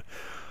down.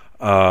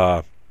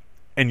 And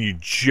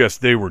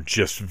they were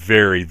just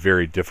very,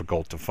 very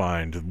difficult to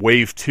find.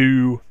 Wave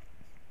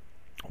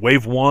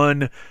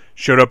 1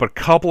 showed up a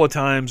couple of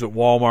times at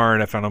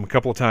Walmart. I found them a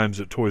couple of times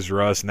at Toys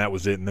R Us, and that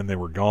was it, and then they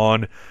were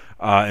gone.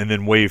 And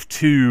then Wave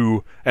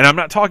 2, and I'm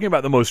not talking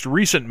about the most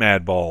recent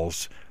Mad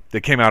Balls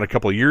that came out a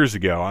couple of years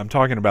ago. I'm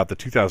talking about the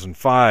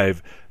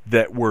 2005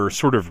 that were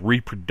sort of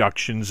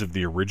reproductions of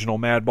the original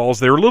Mad Balls.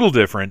 They were a little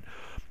different,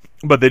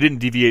 but they didn't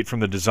deviate from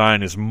the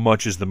design as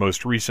much as the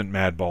most recent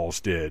Mad Balls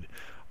did.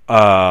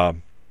 They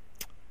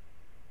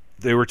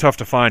were tough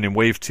to find. In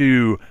Wave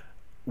 2,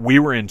 we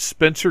were in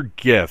Spencer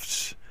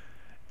Gifts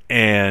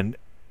and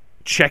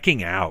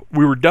checking out.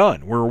 We were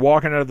done. We were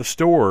walking out of the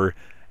store,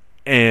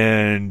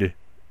 and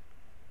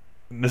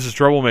Mrs.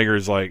 Troublemaker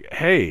is like,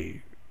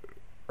 "Hey,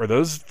 are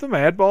those the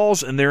Mad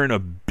Balls?" And they're in a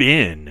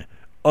bin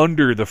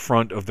under the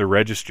front of the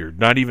register,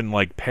 not even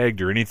like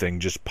pegged or anything,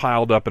 just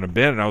piled up in a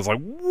bin. And I was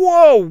like,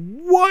 "Whoa,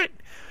 what?"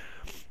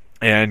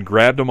 And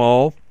grabbed them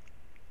all,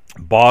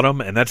 bought them,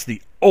 and that's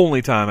the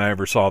only time I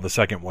ever saw the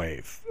second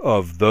wave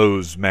of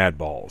those Mad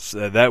Balls.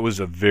 That was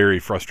a very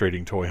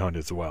frustrating toy hunt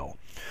as well.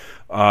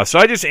 So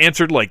I just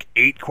answered like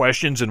 8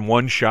 questions in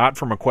one shot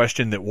from a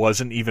question that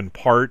wasn't even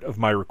part of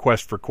my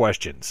request for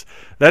questions.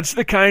 That's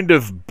the kind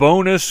of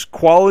bonus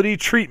quality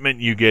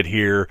treatment you get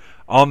here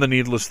on the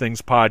Needless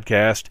Things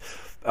podcast.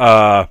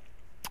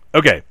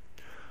 Okay.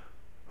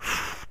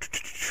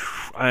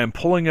 I am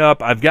pulling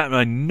up. I've got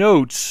my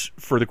notes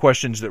for the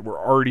questions that were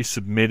already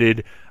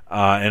submitted,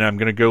 and I'm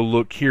going to go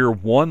look here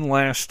one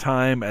last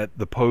time at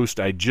the post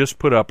I just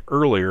put up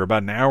earlier,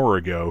 about an hour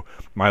ago,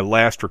 my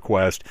last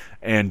request.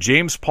 And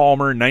James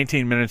Palmer,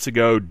 19 minutes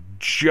ago,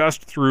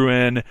 just threw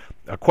in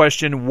a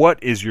question: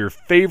 what is your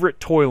favorite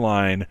toy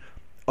line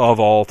of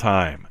all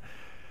time?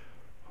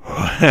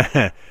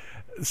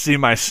 See,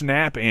 my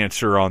snap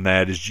answer on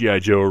that is G.I.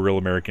 Joe, A Real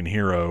American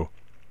Hero.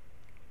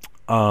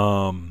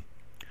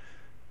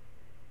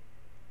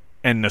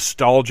 And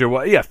nostalgia,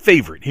 well, yeah,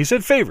 favorite. He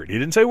said favorite. He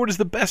didn't say what is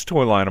the best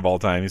toy line of all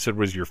time. He said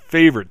what is your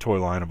favorite toy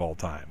line of all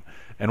time.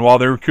 And while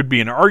there could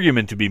be an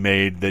argument to be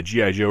made that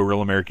G.I. Joe,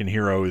 Real American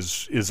Hero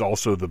is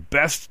also the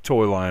best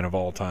toy line of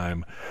all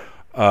time,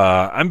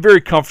 I'm very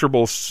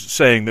comfortable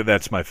saying that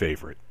that's my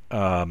favorite.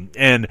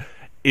 And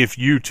if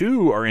you,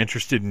 too, are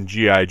interested in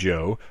G.I.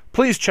 Joe,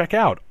 please check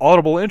out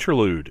Audible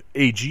Interlude,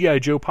 a G.I.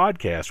 Joe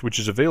podcast, which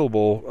is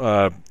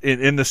available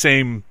in the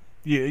same...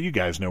 You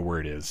guys know where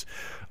it is.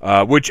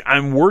 Which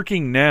I'm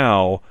working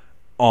now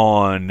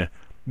on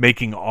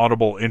making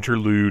Audible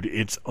Interlude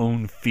its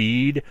own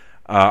feed.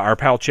 Our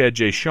pal Chad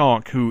J.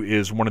 Shonk, who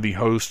is one of the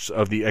hosts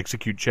of the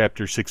Execute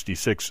Chapter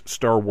 66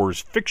 Star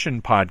Wars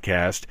fiction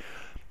podcast,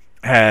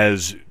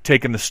 has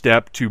taken the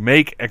step to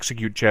make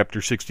Execute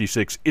Chapter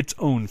 66 its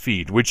own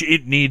feed, which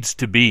it needs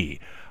to be.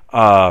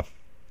 I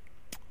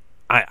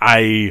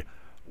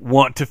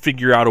want to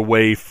figure out a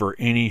way for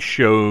any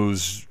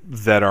shows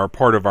that are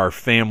part of our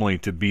family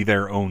to be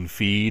their own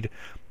feed.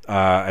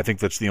 I think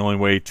that's the only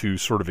way to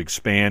sort of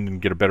expand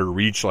and get a better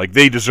reach. Like,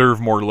 they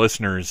deserve more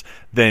listeners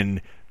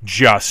than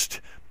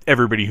just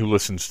everybody who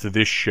listens to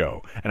this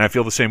show. And I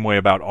feel the same way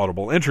about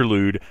Audible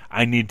Interlude.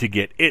 I need to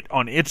get it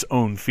on its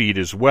own feed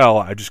as well.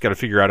 I just got to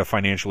figure out a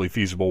financially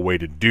feasible way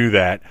to do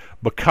that,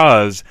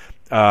 because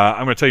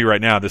I'm going to tell you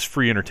right now, this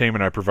free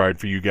entertainment I provide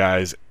for you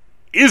guys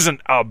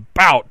isn't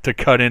about to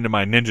cut into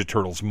my Ninja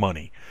Turtles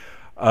money.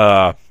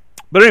 But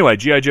anyway,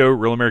 G.I. Joe,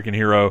 Real American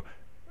Hero,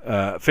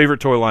 favorite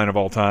toy line of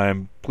all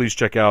time. Please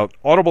check out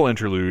Audible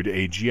Interlude,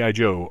 a G.I.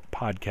 Joe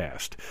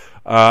podcast.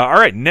 All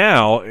right,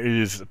 now it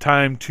is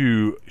time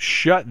to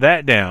shut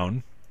that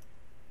down,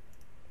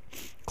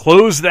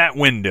 close that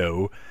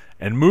window,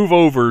 and move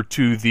over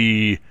to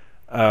the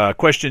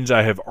questions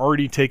I have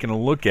already taken a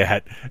look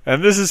at.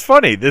 And this is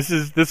funny. This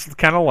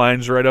kind of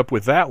lines right up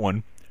with that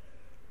one.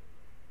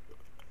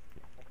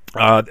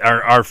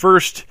 Our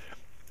first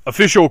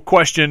official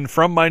question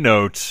from my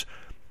notes,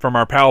 from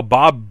our pal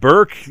Bob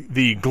Burke,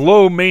 the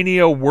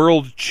Glowmania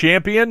World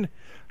Champion.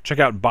 Check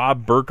out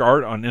Bob Burke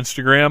Art on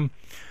Instagram.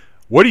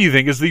 What do you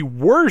think is the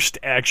worst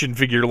action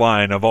figure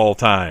line of all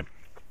time?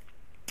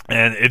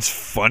 And it's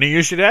funny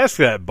you should ask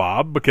that,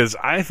 Bob, because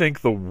I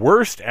think the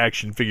worst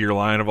action figure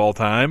line of all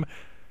time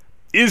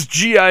is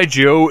G.I.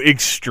 Joe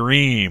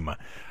Extreme.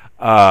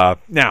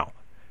 Now,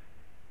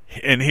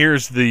 and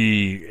here's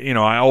the,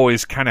 I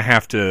always kind of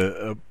have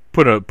to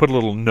put a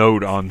little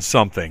note on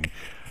something.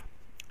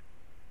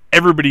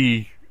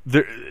 Everybody,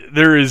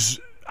 there is,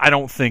 I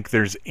don't think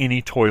there's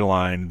any toy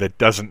line that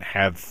doesn't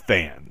have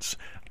fans.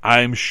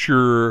 I'm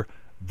sure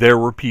there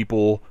were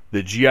people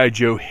that G.I.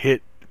 Joe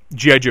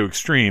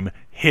Extreme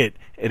hit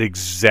at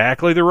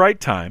exactly the right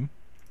time,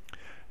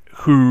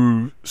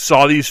 who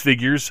saw these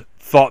figures,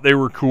 thought they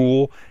were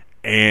cool,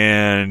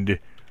 and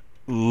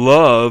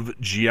love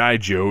G.I.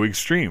 Joe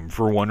Extreme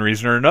for one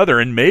reason or another,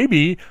 and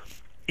maybe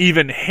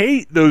even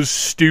hate those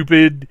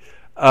stupid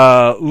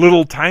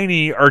little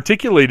tiny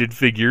articulated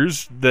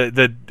figures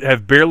that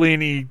have barely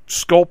any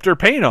sculpt or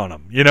paint on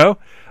them,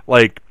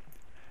 Like,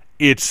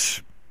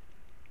 it's...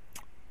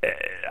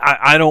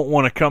 I don't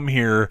want to come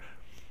here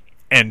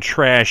and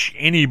trash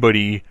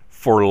anybody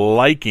for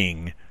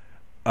liking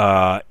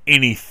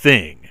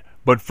anything,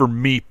 but for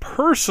me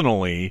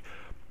personally,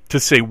 to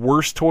say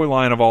worst toy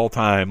line of all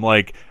time,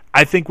 like,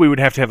 I think we would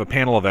have to have a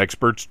panel of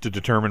experts to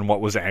determine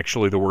what was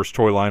actually the worst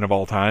toy line of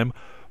all time.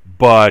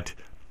 But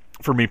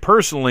for me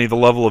personally, the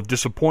level of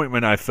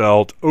disappointment I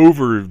felt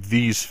over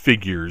these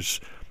figures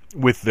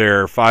with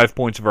their 5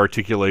 points of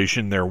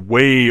articulation, their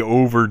way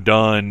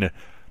overdone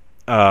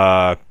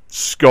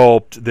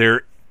sculpt,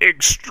 their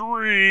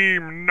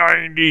extreme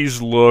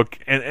 90s look,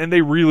 and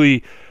they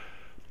really...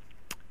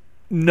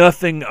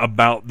 Nothing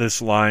about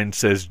this line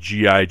says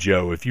G.I.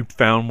 Joe. If you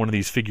found one of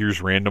these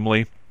figures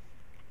randomly,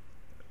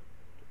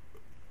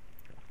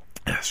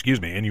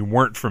 and you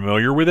weren't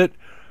familiar with it,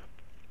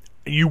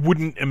 you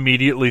wouldn't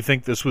immediately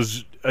think this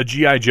was a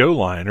G.I. Joe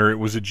line or it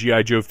was a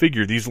G.I. Joe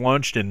figure. These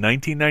launched in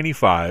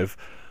 1995,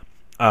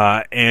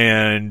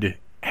 and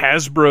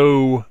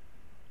Hasbro,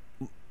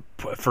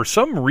 for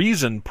some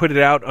reason, put it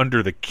out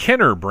under the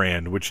Kenner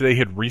brand, which they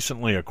had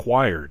recently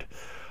acquired.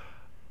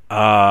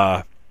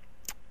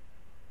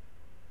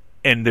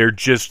 And they're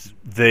just,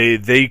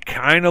 they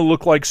kind of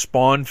look like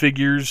Spawn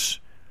figures.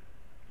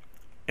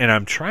 And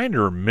I'm trying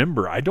to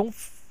remember. I don't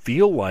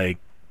think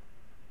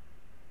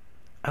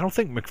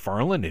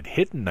McFarlane had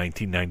hit in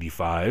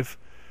 1995.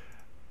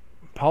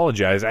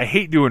 Apologize. I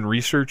hate doing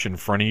research in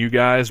front of you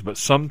guys, but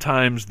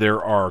sometimes there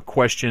are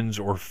questions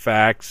or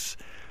facts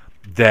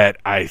that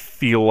I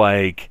feel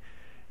like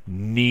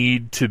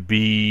need to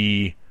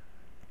be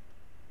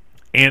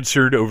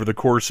answered over the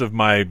course of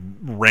my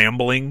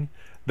rambling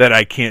that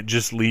I can't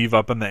just leave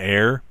up in the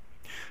air.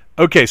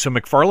 Okay, so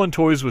McFarlane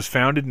Toys was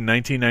founded in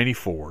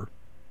 1994,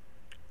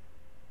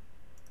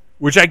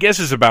 which I guess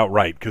is about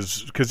right,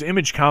 because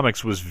Image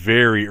Comics was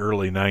very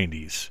early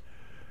 90s.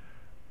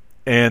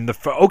 And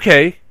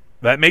okay,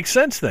 that makes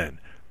sense then.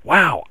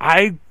 Wow,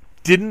 I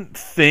didn't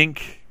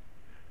think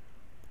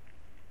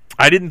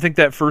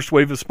that first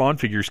wave of Spawn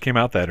figures came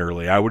out that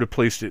early. I would have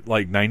placed it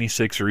like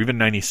 96 or even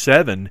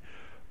 97,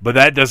 but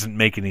that doesn't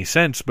make any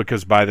sense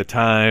because by the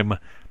time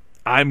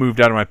I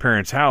moved out of my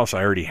parents' house,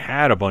 I already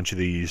had a bunch of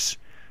these.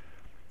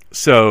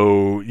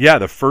 So, yeah,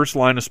 the first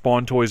line of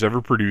Spawn toys ever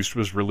produced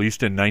was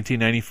released in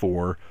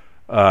 1994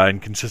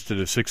 and consisted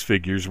of 6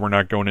 figures. We're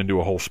not going into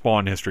a whole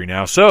Spawn history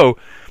now. So,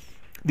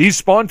 these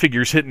Spawn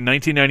figures hit in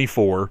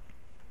 1994,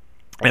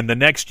 and the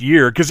next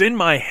year, because in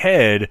my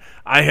head,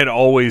 I had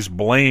always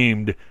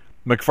blamed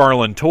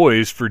McFarlane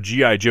Toys for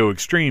G.I. Joe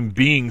Extreme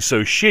being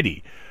so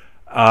shitty.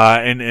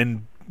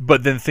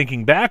 But then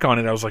thinking back on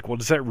it, I was like, well,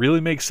 does that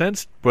really make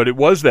sense? But it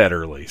was that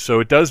early, so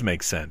it does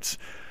make sense.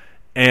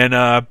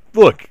 And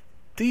look,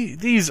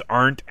 these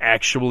aren't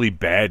actually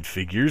bad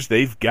figures.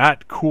 They've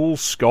got cool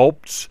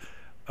sculpts.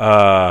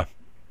 Well,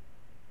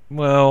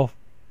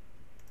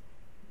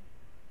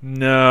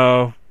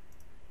 no,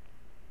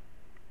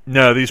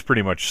 these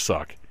pretty much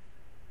suck.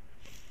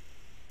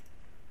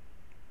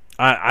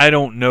 I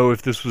don't know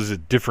if this was a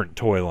different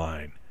toy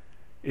line,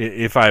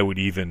 if I would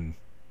even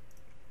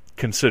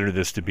consider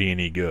this to be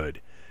any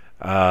good.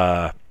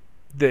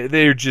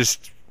 They're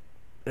just,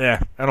 I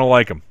don't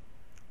like them.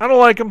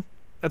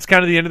 That's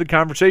kind of the end of the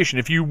conversation.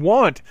 If you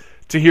want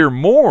to hear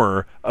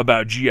more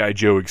about G.I.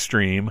 Joe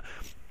Extreme,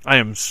 I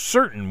am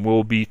certain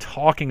we'll be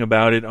talking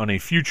about it on a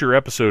future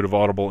episode of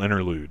Audible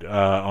Interlude,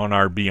 on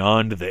our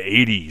Beyond the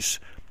 80s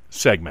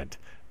segment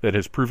that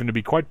has proven to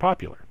be quite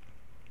popular.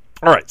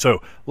 All right,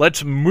 so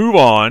let's move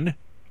on.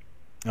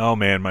 Oh,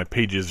 man, my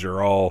pages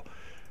are all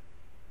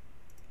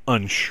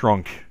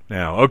unshrunk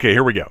now. Okay,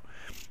 here we go.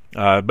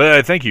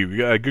 But thank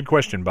you. Good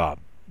question, Bob.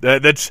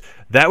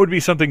 That would be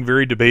something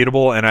very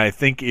debatable, and I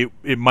think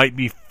it might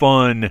be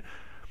fun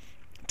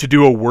to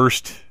do a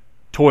worst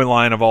toy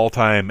line of all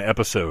time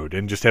episode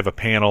and just have a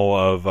panel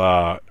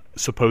of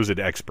supposed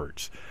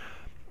experts.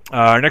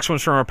 Our next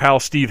one's from our pal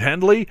Steve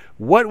Hendley.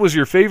 What was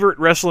your favorite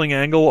wrestling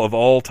angle of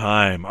all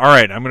time? All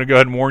right, I'm going to go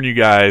ahead and warn you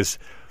guys.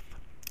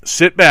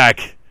 Sit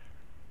back,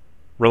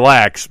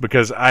 relax,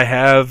 because I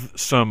have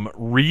some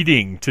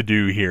reading to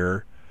do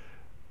here,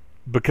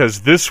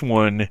 because this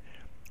one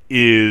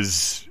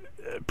is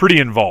pretty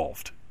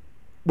involved.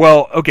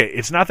 Well, okay,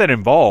 it's not that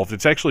involved.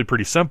 It's actually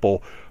pretty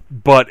simple,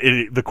 but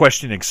the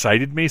question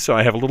excited me, so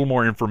I have a little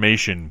more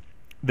information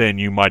than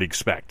you might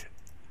expect.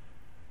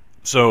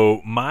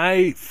 So,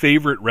 my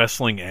favorite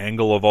wrestling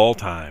angle of all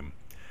time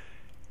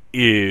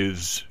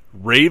is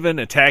Raven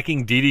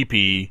attacking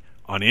DDP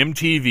on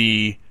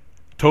MTV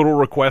Total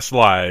Request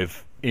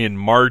Live in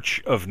March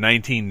of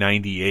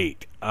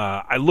 1998.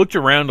 I looked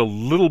around a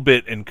little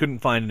bit and couldn't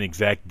find an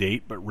exact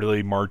date, but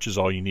really March is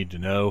all you need to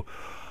know.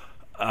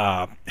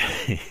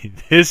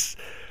 This,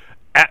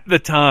 at the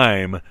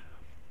time,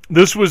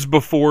 this was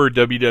before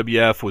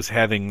WWF was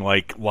having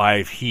like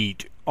live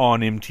heat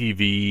on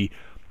MTV.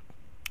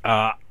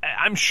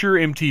 I'm sure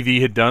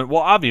MTV had done,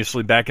 well,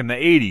 obviously back in the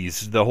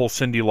 80s, the whole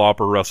Cyndi Lauper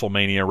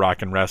WrestleMania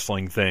Rock and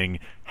Wrestling thing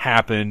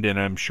happened, and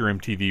I'm sure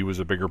MTV was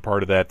a bigger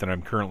part of that than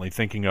I'm currently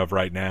thinking of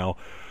right now.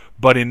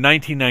 But in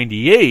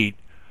 1998,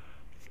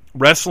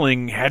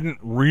 wrestling hadn't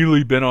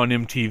really been on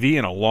MTV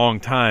in a long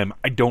time,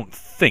 I don't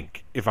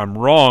think. If I'm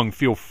wrong,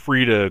 feel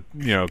free to,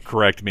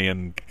 correct me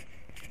in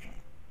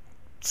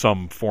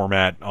some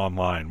format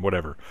online,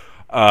 whatever.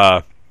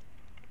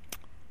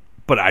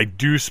 But I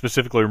do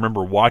specifically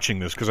remember watching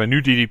this because I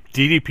knew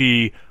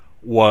DDP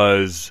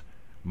was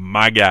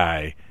my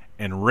guy,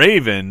 and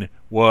Raven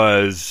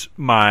was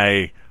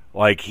my,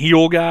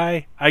 heel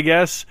guy, I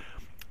guess.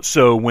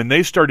 So when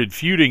they started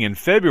feuding in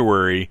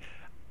February,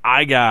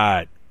 I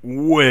got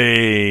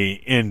way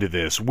into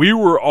this. We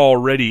were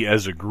already,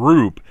 as a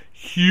group,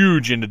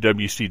 huge into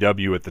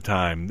WCW at the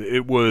time.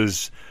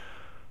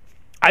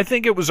 I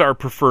think it was our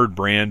preferred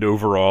brand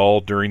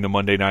overall during the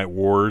Monday Night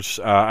Wars.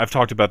 I've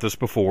talked about this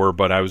before,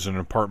 but I was in an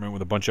apartment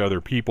with a bunch of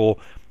other people,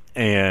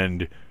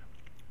 and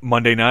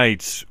Monday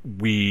nights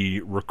we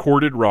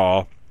recorded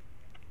Raw.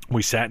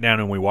 We sat down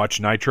and we watched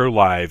Nitro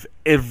live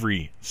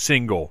every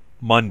single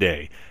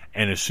Monday,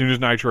 and as soon as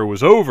Nitro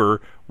was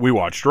over, we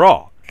watched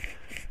Raw.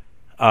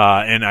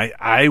 And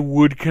I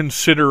would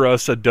consider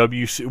us a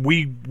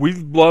we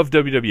love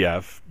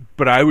WWF,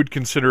 but I would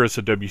consider us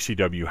a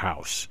WCW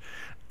house.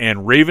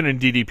 And Raven and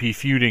DDP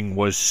feuding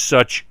was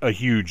such a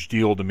huge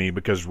deal to me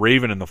because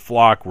Raven and the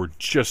Flock were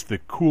just the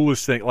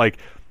coolest thing.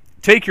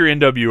 take your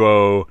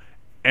NWO,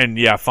 and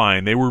yeah,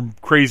 fine, they were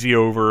crazy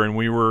over, and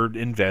we were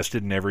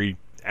invested in every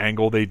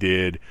angle they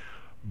did,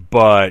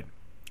 but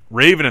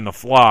Raven and the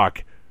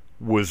Flock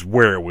was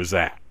where it was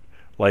at.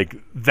 Like,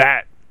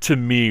 that, to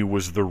me,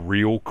 was the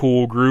real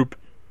cool group.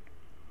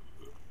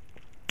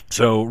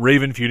 So,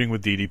 Raven feuding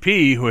with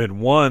DDP, who had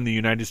won the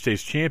United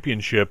States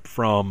Championship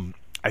from,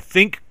 I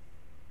think,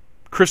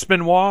 Chris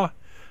Benoit.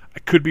 I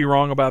could be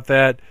wrong about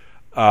that,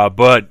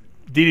 but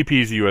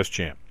DDP is the U.S.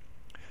 champ.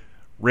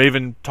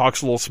 Raven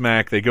talks a little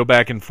smack. They go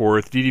back and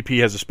forth.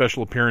 DDP has a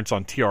special appearance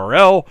on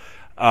TRL,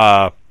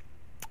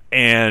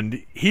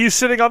 and he's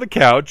sitting on the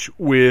couch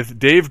with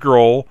Dave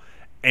Grohl,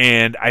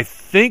 and I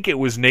think it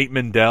was Nate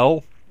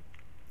Mendel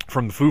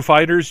from the Foo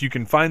Fighters. You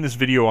can find this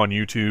video on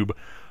YouTube,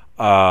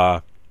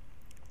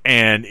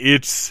 and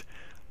it's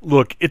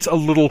a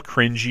little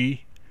cringy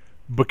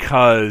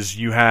because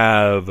you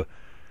have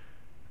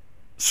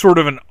sort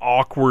of an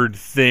awkward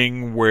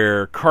thing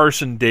where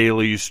Carson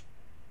Daly's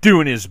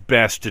doing his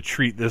best to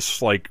treat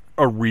this like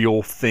a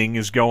real thing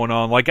is going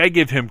on. Like, I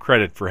give him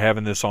credit for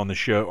having this on the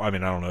show. I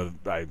mean, I don't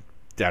know. I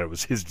doubt it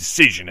was his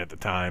decision at the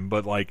time,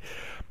 but like,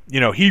 you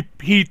know,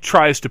 he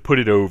tries to put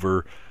it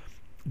over.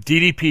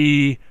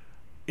 DDP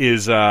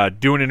is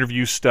doing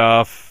interview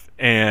stuff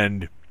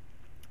and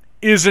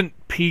isn't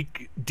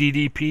peak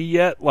DDP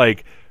yet.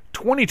 Like,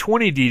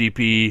 2020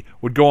 DDP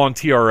would go on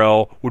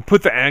TRL, would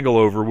put the angle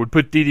over, would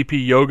put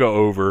DDP Yoga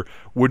over,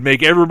 would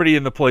make everybody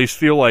in the place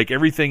feel like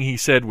everything he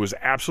said was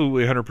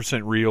absolutely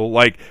 100% real.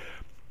 Like,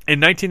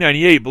 in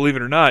 1998, believe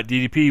it or not,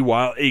 DDP,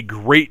 while a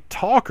great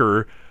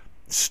talker,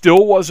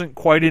 still wasn't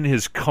quite in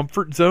his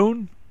comfort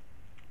zone.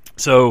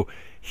 So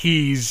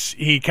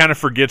he kind of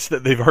forgets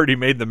that they've already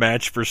made the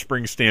match for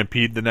Spring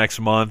Stampede the next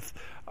month.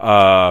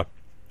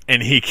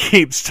 And he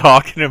keeps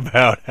talking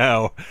about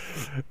how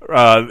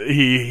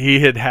he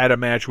had a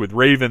match with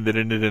Raven that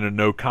ended in a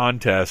no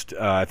contest.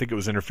 I think it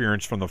was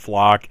interference from the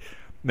Flock,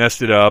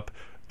 messed it up.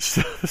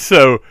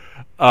 So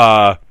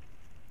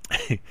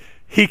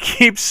he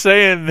keeps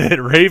saying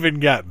that Raven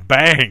got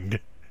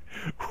banged,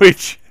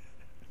 which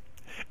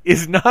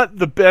is not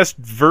the best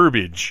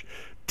verbiage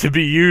to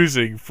be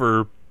using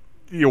for,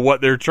 you know,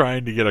 what they're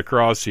trying to get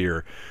across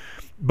here.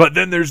 But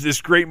then there's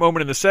this great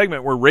moment in the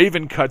segment where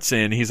Raven cuts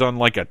in. He's on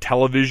like a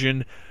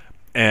television,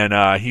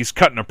 and he's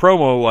cutting a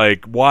promo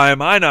like, why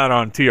am I not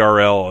on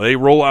TRL? They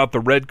roll out the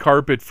red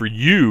carpet for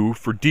you,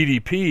 for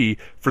DDP,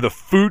 for the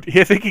food.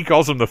 I think he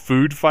calls them the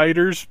food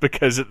fighters,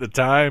 because at the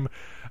time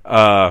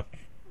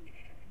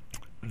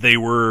they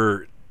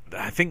were,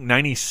 I think,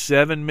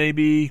 97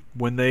 maybe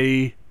when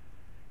they...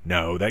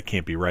 No, that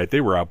can't be right.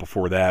 They were out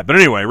before that. But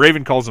anyway,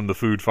 Raven calls them the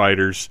food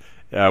fighters,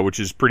 which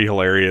is pretty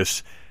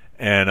hilarious.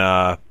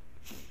 And...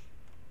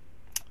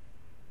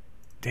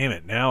 damn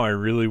it, now I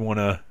really want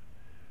to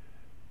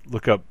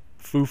look up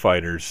Foo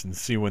Fighters and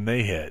see when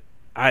they hit.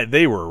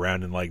 They were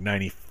around in like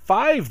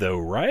 95 though,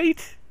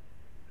 right?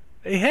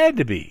 They had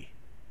to be.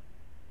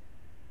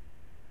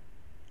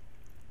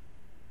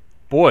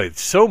 Boy,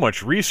 so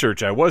much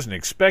research I wasn't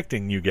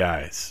expecting, you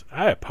guys.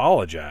 I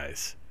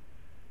apologize.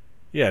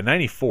 Yeah,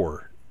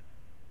 94.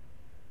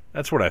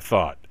 That's what I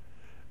thought.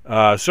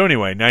 So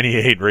anyway,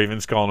 98,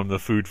 Raven's calling them the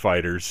Food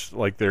Fighters,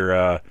 like they're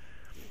a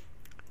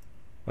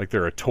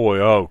toy.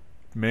 Oh,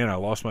 man, I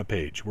lost my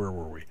page. Where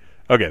were we?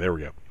 Okay, there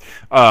we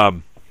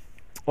go.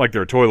 Like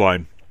they're a toy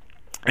line.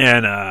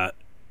 And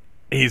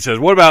he says,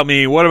 what about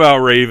me? What about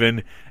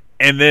Raven?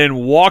 And then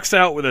walks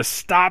out with a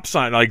stop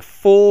sign, like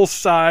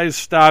full-size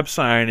stop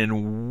sign,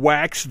 and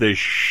whacks the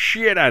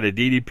shit out of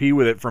DDP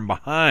with it from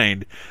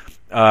behind.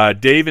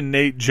 Dave and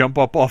Nate jump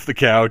up off the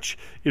couch.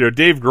 You know,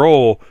 Dave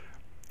Grohl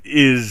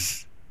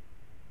is...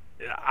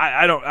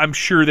 I'm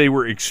sure they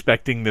were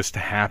expecting this to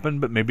happen,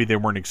 but maybe they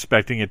weren't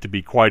expecting it to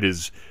be quite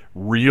as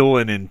real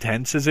and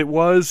intense as it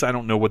was. I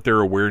don't know what their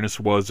awareness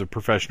was of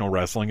professional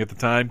wrestling at the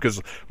time.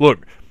 Because,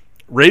 look,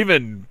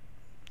 Raven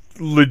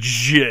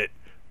legit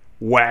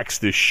whacks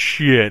the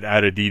shit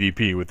out of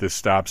DDP with this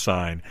stop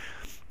sign.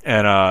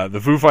 And the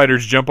Foo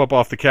Fighters jump up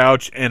off the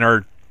couch and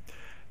are,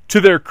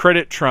 to their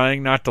credit,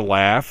 trying not to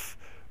laugh.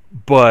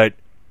 But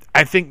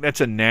I think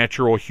that's a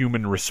natural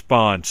human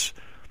response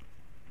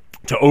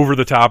to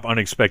over-the-top,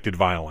 unexpected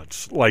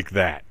violence like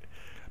that.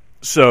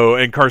 So,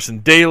 and Carson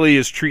Daly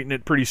is treating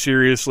it pretty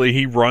seriously.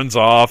 He runs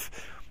off,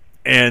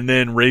 and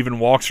then Raven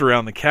walks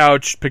around the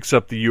couch, picks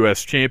up the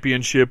U.S.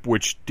 Championship,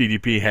 which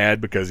DDP had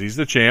because he's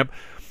the champ,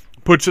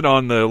 puts it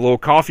on the little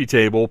coffee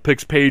table,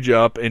 picks Page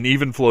up, and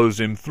even flows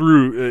him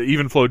through,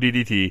 even flow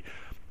DDT,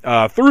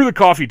 through the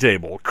coffee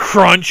table.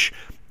 Crunch!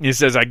 He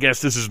says, I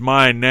guess this is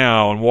mine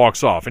now, and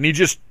walks off. And he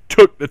just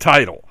took the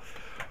title.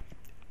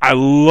 I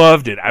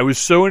loved it. I was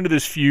so into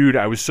this feud.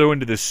 I was so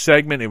into this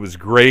segment. It was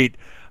great.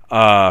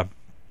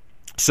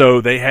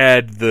 So they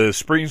had the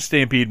Spring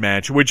Stampede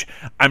match, which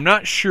I'm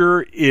not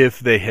sure if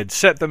they had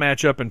set the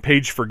match up and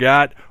Page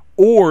forgot,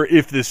 or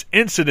if this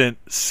incident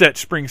set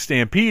Spring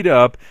Stampede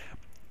up,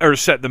 or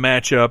set the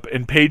match up,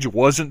 and Page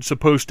wasn't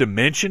supposed to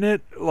mention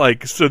it.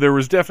 Like, so there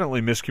was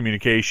definitely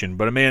miscommunication.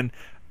 But man,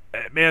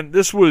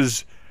 this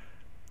was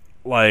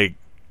like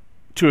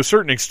to a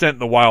certain extent,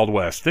 the Wild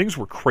West. Things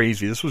were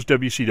crazy. This was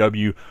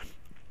WCW.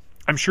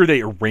 I'm sure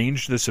they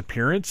arranged this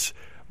appearance,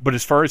 but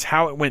as far as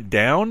how it went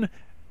down,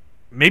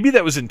 maybe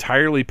that was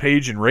entirely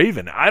Page and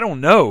Raven. I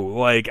don't know.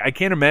 Like, I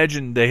can't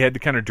imagine they had the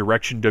kind of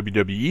direction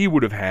WWE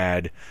would have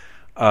had.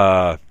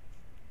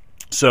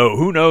 So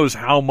who knows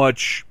how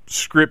much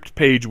script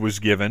Page was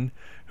given.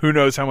 Who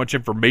knows how much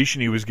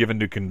information he was given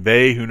to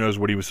convey. Who knows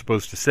what he was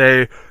supposed to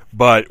say.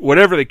 But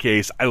whatever the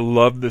case, I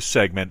love this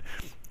segment.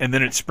 And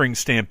then at Spring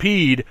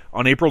Stampede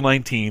on April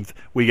 19th,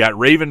 we got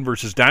Raven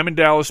versus Diamond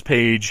Dallas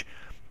Page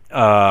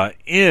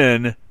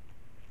in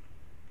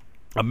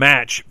a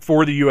match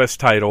for the U.S.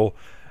 title.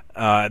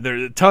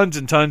 There are tons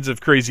and tons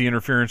of crazy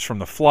interference from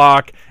the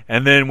Flock.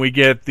 And then we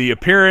get the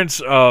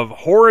appearance of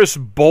Horace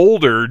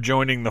Boulder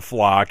joining the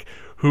Flock,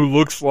 who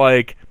looks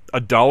like a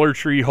Dollar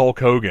Tree Hulk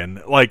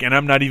Hogan. Like, and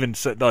I'm not even,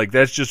 like,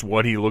 that's just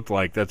what he looked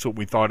like. That's what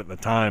we thought at the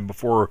time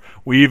before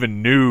we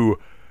even knew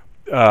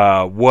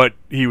what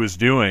he was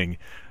doing.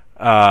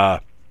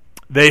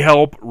 They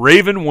help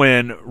Raven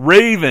win.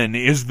 Raven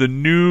is the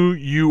new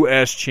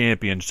U.S.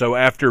 champion. So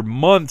after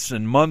months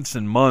and months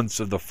and months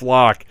of the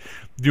Flock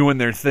doing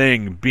their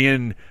thing,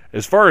 being,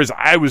 as far as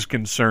I was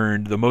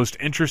concerned, the most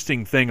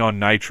interesting thing on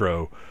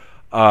Nitro,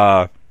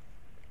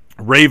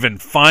 Raven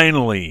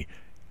finally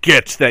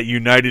gets that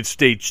United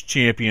States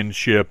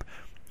championship.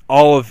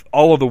 All of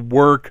the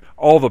work,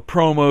 all the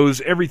promos,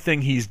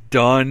 everything he's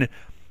done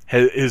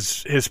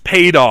has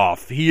paid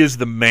off. He is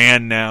the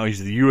man now.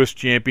 He's the U.S.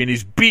 champion.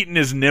 He's beaten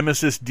his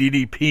nemesis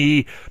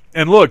DDP.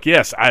 And look,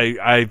 yes,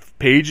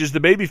 Page is the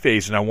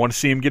babyface, and I want to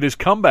see him get his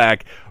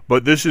comeback.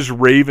 But this is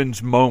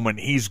Raven's moment.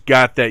 He's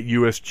got that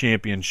U.S.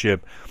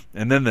 championship.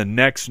 And then the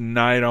next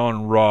night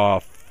on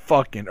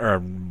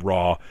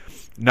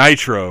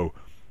Nitro,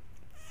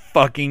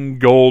 fucking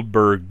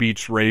Goldberg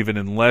beats Raven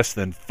in less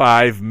than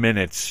 5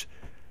 minutes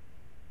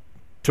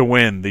to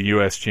win the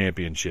U.S.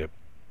 championship.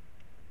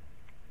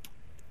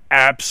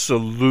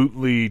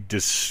 Absolutely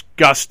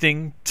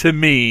disgusting to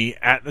me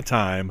at the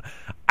time.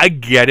 I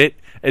get it.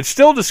 It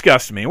still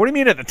disgusts me. What do you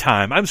mean at the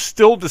time? I'm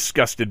still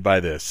disgusted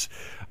by this.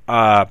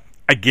 I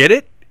get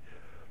it,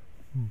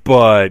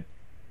 but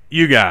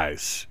you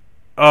guys,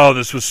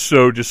 this was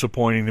so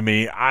disappointing to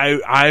me.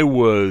 I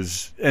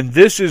was, and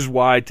this is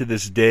why to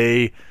this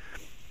day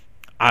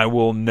I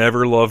will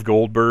never love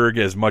Goldberg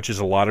as much as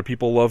a lot of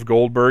people love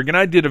Goldberg. And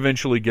I did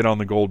eventually get on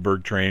the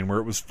Goldberg train where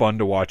it was fun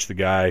to watch the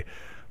guy,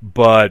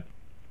 but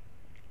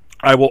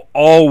I will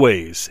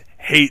always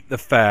hate the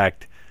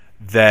fact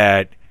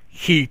that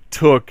he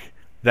took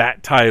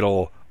that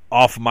title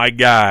off my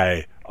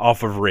guy,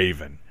 off of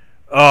Raven.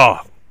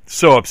 Oh,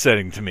 so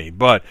upsetting to me.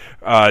 But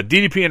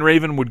DDP and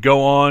Raven would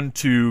go on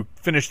to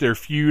finish their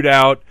feud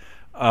out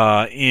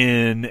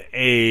in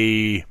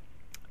a...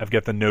 I've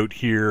got the note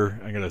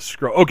here. I'm going to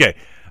scroll. Okay.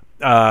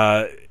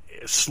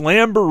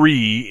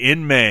 Slamboree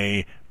in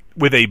May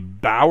with a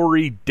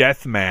Bowery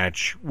death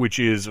match, which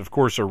is, of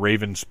course, a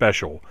Raven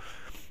special.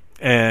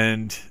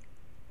 And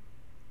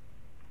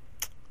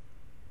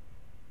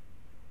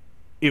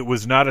it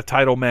was not a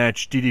title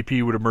match.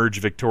 DDP would emerge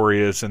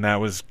victorious, and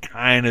that was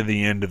kind of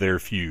the end of their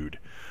feud.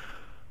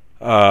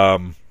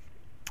 So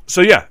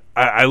yeah,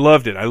 I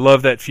loved it. I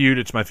love that feud.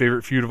 It's my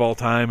favorite feud of all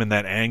time, and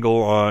that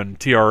angle on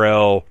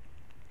TRL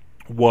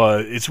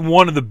it's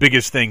one of the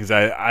biggest things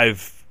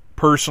I've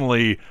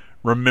personally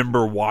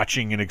remember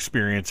watching and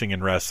experiencing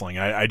in wrestling.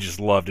 I just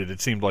loved it. It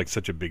seemed like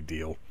such a big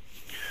deal.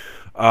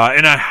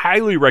 And I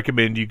highly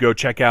recommend you go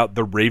check out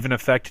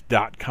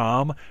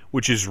theraveneffect.com,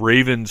 which is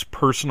Raven's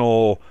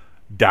personal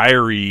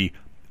diary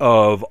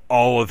of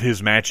all of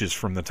his matches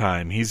from the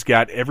time. He's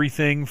got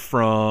everything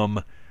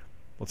from,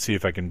 let's see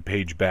if I can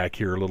page back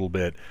here a little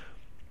bit.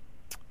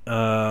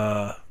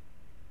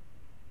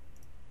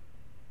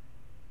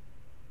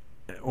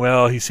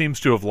 Well, he seems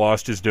to have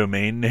lost his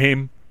domain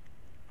name.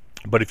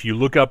 But if you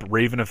look up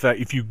Raven Effect,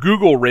 if you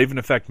Google Raven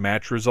Effect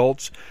match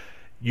results,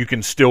 you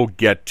can still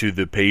get to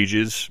the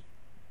pages.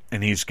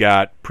 And he's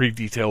got pretty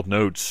detailed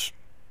notes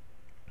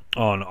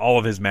on all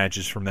of his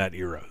matches from that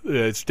era.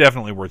 It's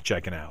definitely worth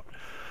checking out.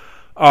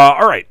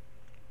 All right.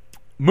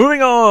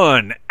 Moving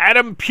on.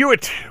 Adam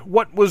Pewitt.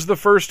 What was the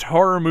first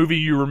horror movie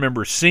you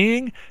remember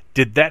seeing?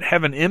 Did that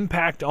have an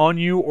impact on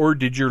you, or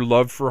did your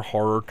love for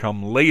horror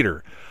come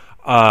later?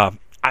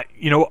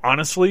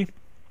 Honestly,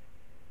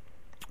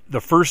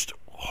 the first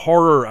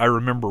horror I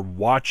remember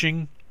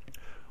watching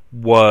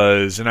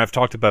was, and I've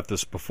talked about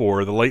this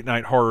before, the late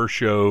night horror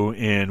show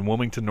in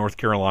Wilmington, North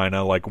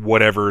Carolina, like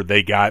whatever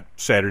they got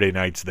Saturday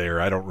nights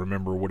there. I don't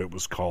remember what it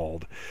was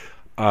called.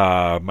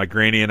 My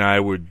granny and I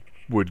would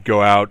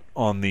go out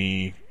on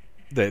they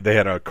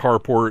had a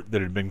carport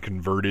that had been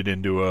converted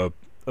into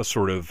a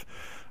sort of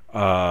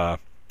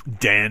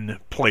den,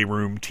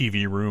 playroom,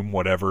 TV room,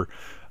 whatever.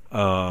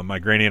 My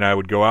granny and I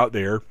would go out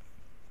there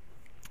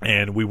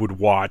and we would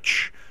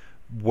watch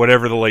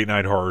whatever the late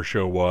night horror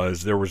show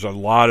was. There was a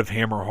lot of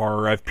Hammer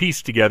horror. I've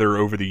pieced together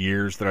over the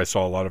years that I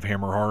saw a lot of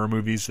Hammer horror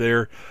movies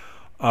there.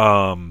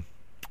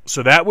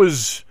 So that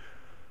was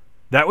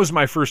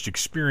my first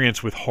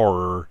experience with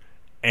horror.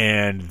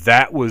 And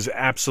that was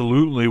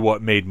absolutely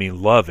what made me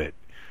love it.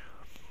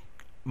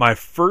 My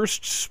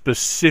first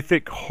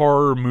specific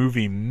horror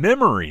movie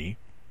memory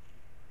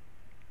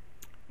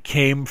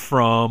came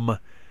from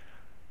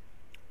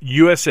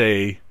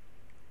USA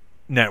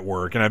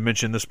Network, and I've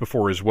mentioned this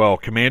before as well.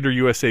 Commander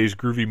USA's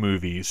Groovy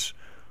Movies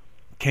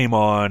came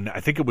on, I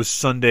think it was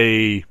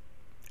Sunday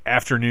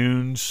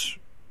afternoons,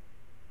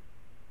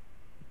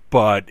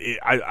 but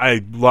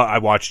I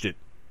watched it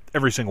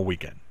every single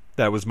weekend.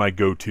 That was my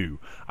go-to.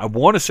 I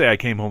want to say I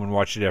came home and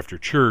watched it after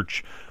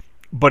church,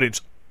 but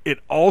it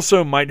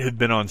also might have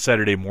been on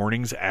Saturday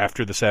mornings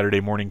after the Saturday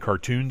morning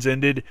cartoons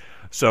ended,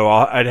 so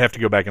I'd have to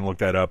go back and look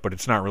that up, but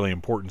it's not really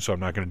important, so I'm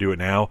not going to do it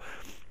now.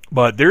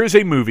 But there is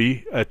a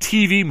movie, a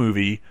TV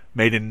movie,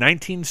 made in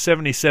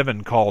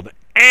 1977 called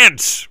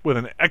Ants, with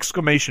an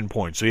exclamation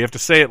point. So you have to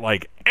say it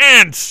like,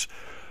 Ants!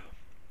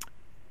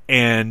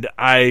 And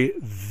I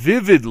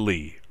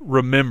vividly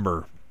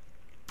remember,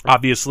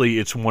 obviously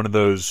it's one of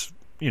those,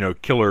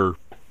 killer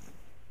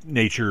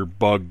nature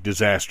bug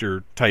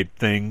disaster type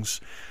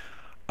things.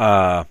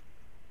 The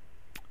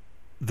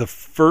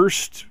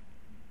first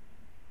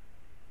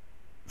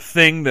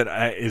thing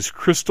that is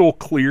crystal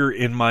clear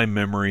in my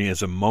memory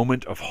is a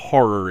moment of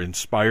horror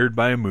inspired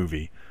by a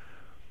movie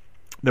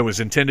that was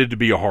intended to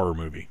be a horror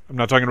movie. I'm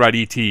not talking about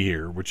E.T.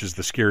 here, which is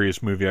the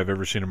scariest movie I've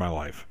ever seen in my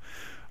life.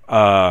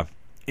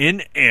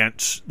 In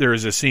Ants, there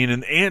is a scene,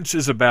 and Ants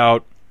is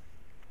about,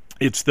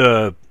 it's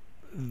the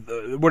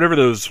whatever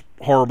those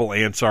horrible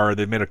ants are.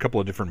 They've made a couple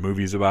of different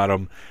movies about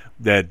them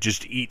that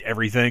just eat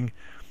everything,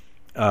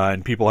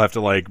 and people have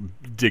to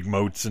dig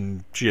moats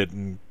and shit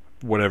and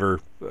whatever.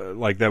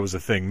 That was a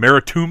thing.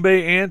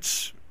 Maritumbe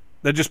ants,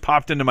 that just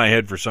popped into my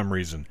head for some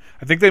reason.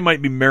 I think they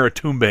might be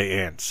Maritumbe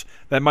ants.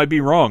 That might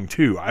be wrong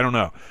too. I don't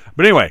know.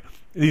 But anyway,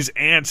 these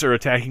ants are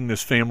attacking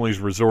this family's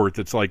resort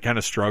that's kind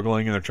of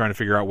struggling, and they're trying to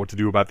figure out what to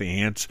do about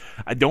the ants.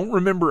 I don't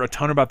remember a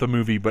ton about the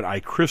movie, but I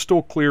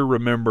crystal clear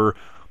remember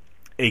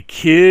a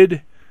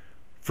kid,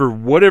 for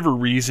whatever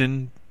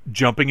reason,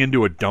 jumping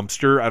into a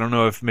dumpster. I don't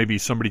know if maybe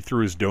somebody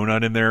threw his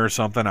donut in there or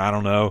something. I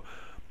don't know.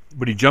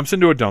 But he jumps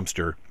into a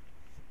dumpster,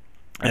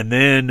 and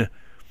then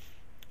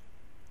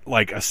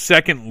a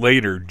second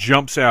later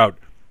jumps out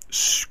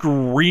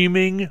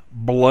screaming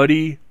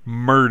bloody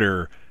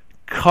murder,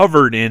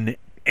 covered in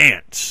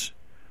ants.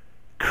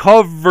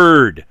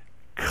 Covered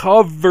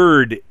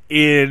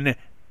in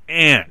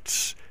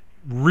ants.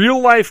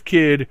 Real life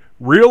kid,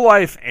 real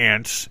life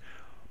ants,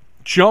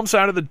 jumps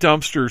out of the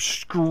dumpster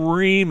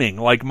screaming,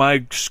 like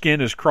my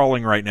skin is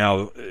crawling right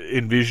now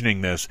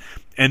envisioning this,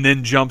 and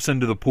then jumps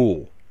into the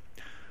pool.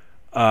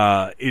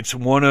 It's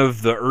one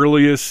of the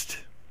earliest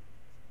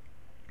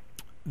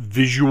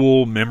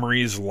visual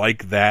memories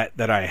like that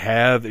I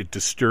have. It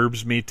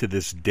disturbs me to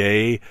this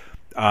day.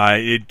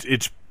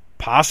 It's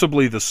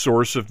possibly the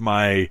source of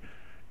my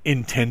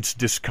intense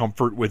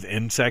discomfort with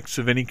insects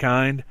of any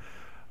kind.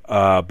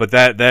 But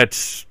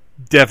that's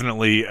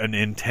definitely an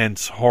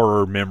intense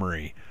horror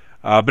memory.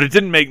 But it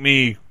didn't make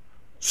me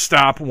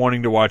stop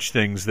wanting to watch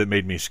things that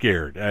made me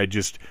scared.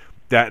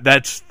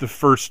 That's the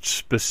first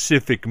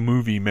specific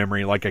movie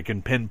memory, I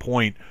can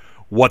pinpoint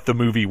what the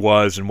movie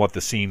was and what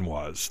the scene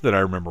was that I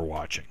remember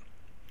watching.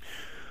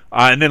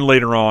 And then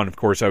later on, of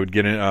course, I would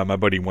get in, my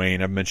buddy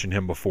Wayne, I've mentioned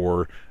him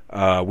before,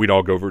 we'd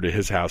all go over to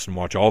his house and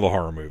watch all the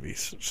horror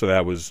movies. So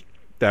that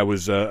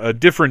was a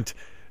different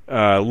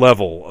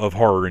level of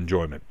horror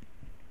enjoyment.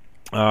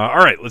 All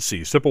right, let's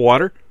see. Sip of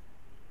water.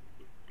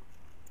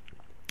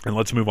 And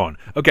let's move on.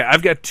 Okay,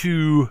 I've got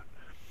let's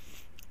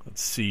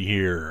see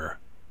here.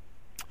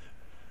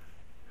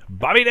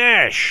 Bobby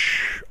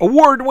Nash,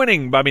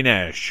 award-winning Bobby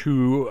Nash,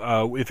 who,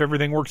 if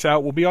everything works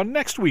out, will be on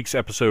next week's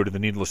episode of the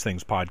Needless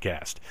Things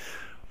podcast.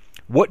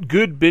 What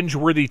good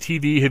binge-worthy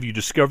TV have you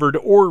discovered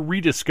or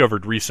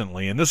rediscovered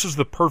recently? And this is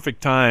the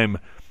perfect time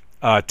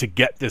to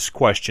get this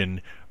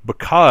question,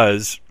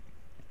 because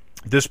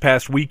this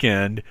past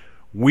weekend,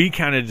 we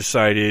kind of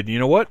decided, you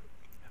know what?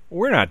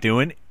 We're not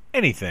doing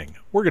anything.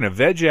 We're going to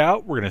veg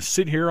out. We're going to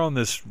sit here on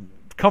this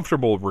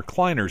comfortable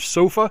recliner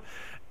sofa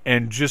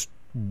and just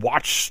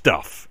watch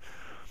stuff.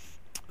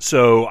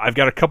 So I've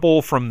got a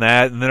couple from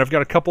that, and then I've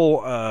got a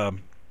couple.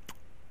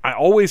 I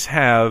always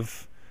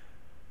have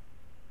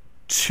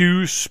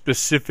two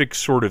specific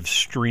sort of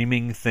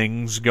streaming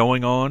things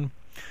going on.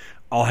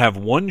 I'll have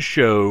one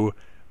show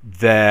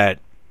that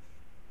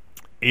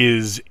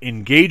is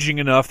engaging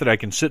enough that I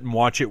can sit and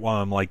watch it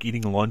while I'm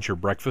eating lunch or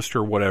breakfast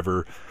or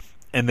whatever,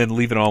 and then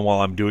leave it on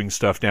while I'm doing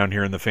stuff down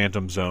here in the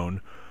Phantom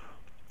Zone.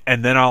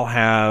 And then I'll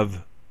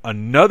have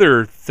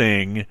another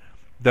thing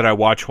that I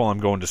watch while I'm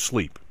going to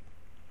sleep.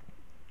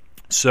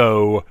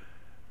 So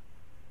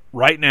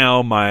right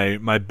now,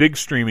 my big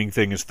streaming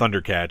thing is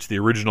Thundercats, the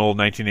original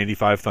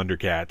 1985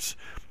 Thundercats.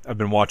 I've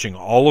been watching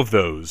all of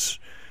those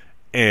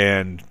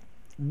and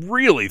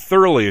really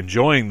thoroughly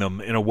enjoying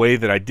them in a way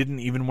that I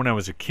didn't even when I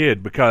was a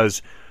kid,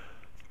 because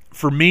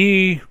for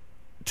me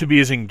to be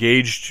as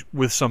engaged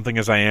with something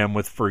as I am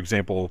with, for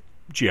example,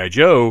 G.I.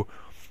 Joe,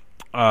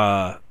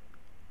 I've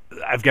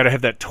got to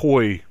have that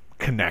toy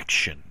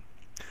connection.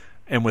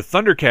 And with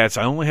Thundercats,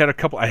 I only had a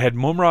couple. I had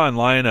Mumra and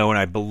Lion-O, and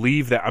I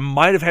believe that I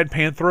might have had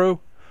Panthro.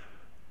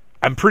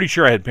 I'm pretty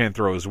sure I had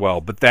Panthro as well,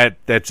 but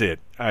that's it.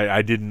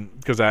 I didn't,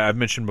 because I've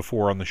mentioned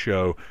before on the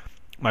show,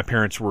 my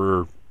parents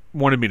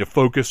wanted me to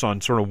focus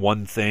on sort of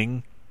one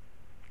thing.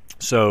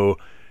 So,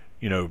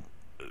 you know,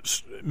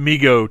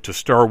 Mego to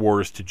Star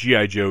Wars to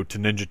G.I. Joe to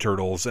Ninja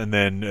Turtles, and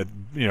then,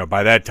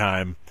 by that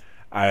time,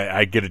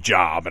 I get a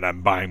job and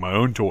I'm buying my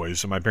own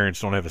toys, so my parents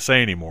don't have a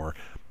say anymore.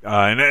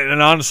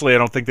 And honestly, I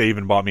don't think they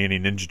even bought me any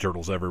Ninja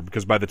Turtles ever,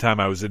 because by the time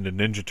I was into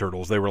Ninja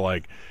Turtles, they were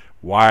like,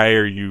 why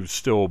are you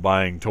still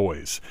buying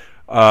toys?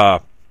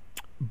 But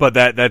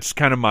that's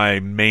kind of my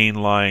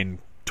mainline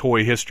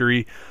toy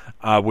history,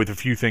 with a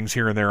few things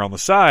here and there on the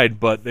side,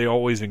 but they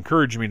always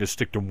encourage me to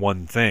stick to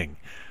one thing.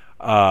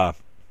 So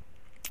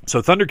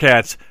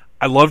Thundercats,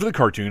 I loved the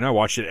cartoon. I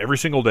watched it every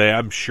single day.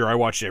 I'm sure I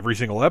watched every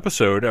single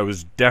episode. I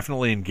was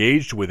definitely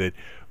engaged with it,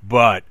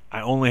 but I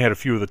only had a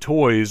few of the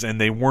toys,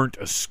 and they weren't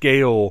a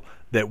scale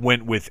that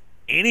went with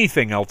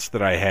anything else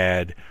that I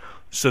had,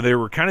 so they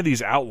were kind of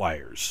these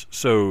outliers.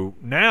 So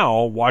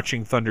now,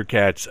 watching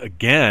Thundercats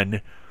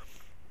again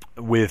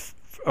with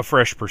a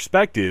fresh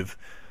perspective,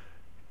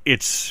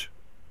 it's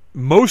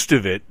most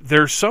of it.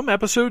 There's some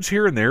episodes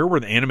here and there where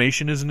the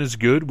animation isn't as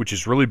good, which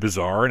is really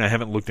bizarre, and I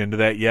haven't looked into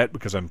that yet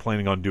because I'm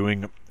planning on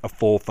doing a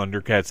full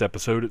Thundercats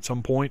episode at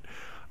some point,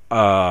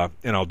 and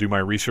I'll do my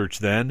research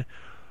then.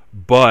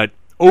 But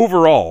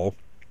overall,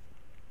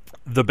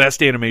 the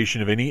best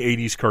animation of any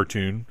 80s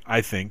cartoon,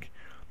 I think.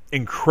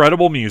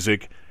 Incredible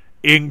music,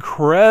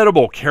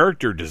 incredible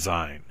character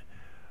design.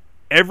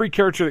 Every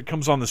character that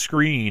comes on the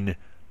screen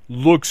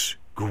looks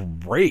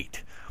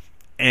great.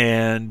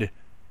 And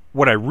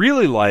what I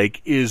really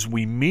like is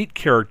we meet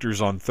characters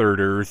on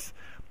Third Earth,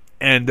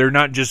 and they're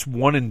not just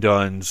one and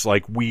dones.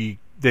 Like,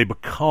 they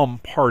become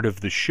part of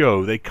the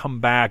show. They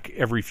come back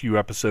every few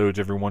episodes,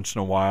 every once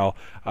in a while.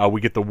 We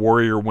get the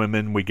warrior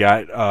women. We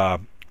got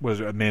was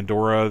it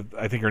Mandora?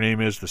 I think her name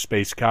is, the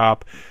space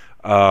cop.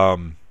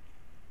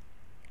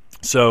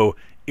 So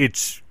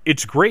it's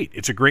great.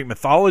 It's a great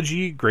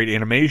mythology, great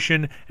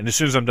animation. And as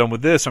soon as I'm done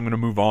with this, I'm going to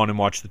move on and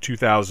watch the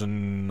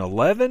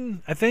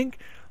 2011, I think,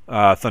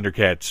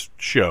 Thundercats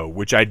show,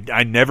 which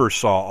I never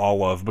saw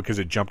all of because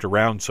it jumped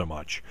around so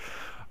much.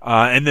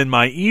 And then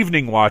my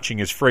evening watching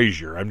is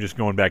Frasier. I'm just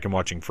going back and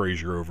watching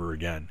Frasier over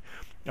again,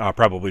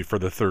 probably for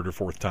the third or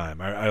fourth time.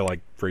 I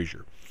like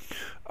Frasier.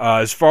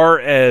 As far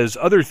as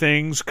other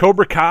things,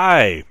 Cobra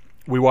Kai.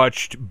 We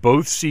watched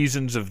both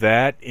seasons of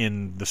that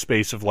in the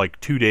space of like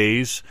 2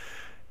 days,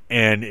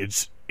 and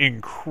it's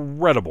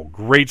incredible.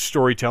 Great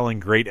storytelling,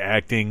 great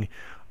acting.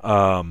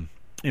 Martin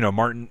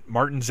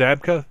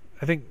Zabka,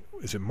 I think.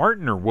 Is it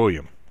Martin or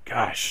William?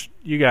 Gosh,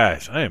 you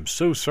guys, I am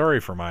so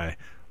sorry for my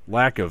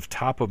lack of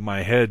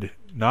top-of-my-head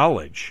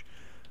knowledge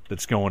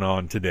that's going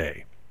on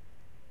today.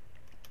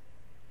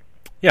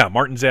 Yeah,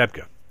 Martin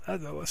Zabka.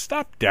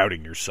 Stop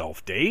doubting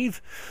yourself,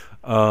 Dave.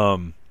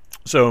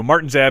 So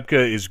Martin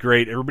Zabka is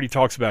great. Everybody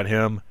talks about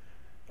him.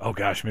 Oh,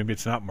 gosh, maybe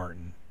it's not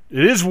Martin.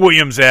 It is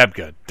William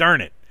Zabka.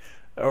 Darn it.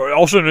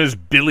 Also known as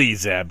Billy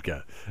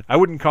Zabka. I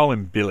wouldn't call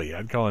him Billy.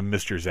 I'd call him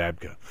Mr.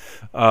 Zabka.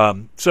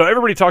 So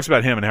everybody talks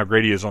about him and how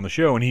great he is on the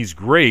show, and he's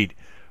great.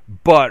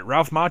 But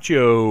Ralph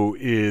Macchio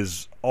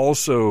is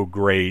also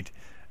great,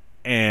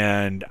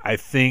 and I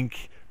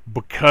think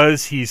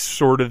because he's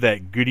sort of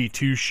that goody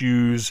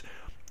two-shoes,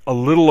 a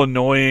little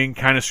annoying,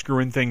 kind of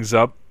screwing things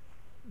up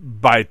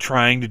by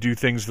trying to do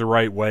things the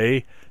right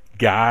way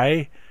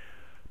guy,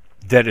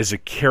 that as a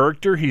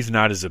character he's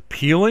not as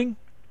appealing,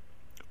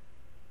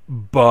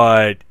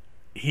 but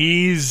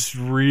he's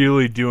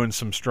really doing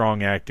some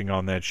strong acting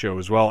on that show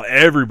as well.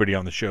 Everybody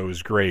on the show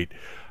is great.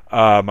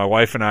 My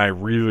wife and I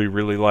really,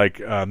 really like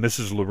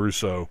Mrs.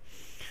 LaRusso.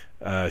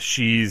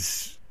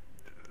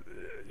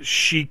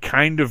 She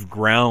kind of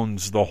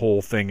grounds the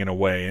whole thing in a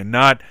way, and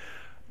not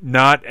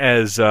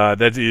as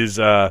that is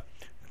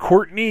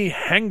Courtney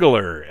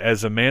Hengler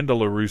as Amanda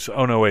LaRusso.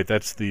 Oh no, wait,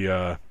 that's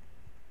the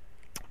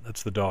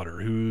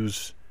daughter.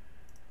 Who's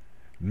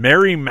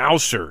Mary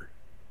Mouser?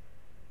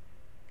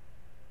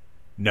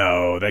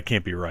 No, that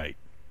can't be right.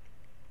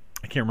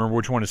 I can't remember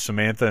which one is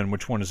Samantha and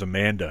which one is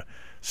Amanda.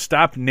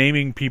 Stop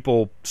naming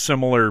people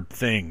similar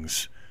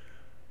things.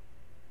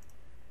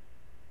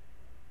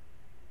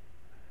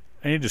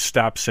 I need to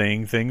stop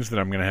saying things that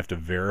I'm going to have to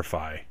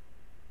verify.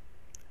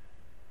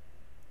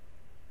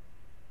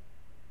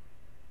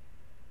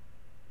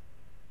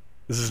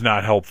 This is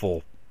not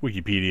helpful,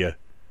 Wikipedia.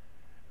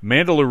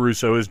 Amanda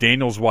LaRusso is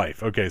Daniel's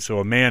wife. Okay, so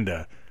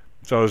Amanda.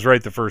 So I was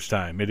right the first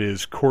time. It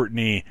is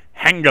Courtney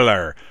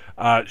Hengler.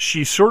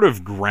 She sort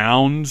of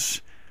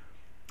grounds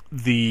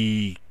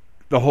the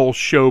whole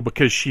show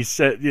because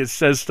it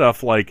says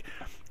stuff like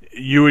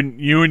you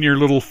and your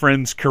little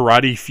friend's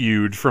karate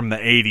feud from the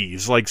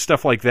 80s, like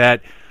stuff like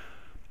that.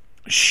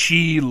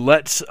 She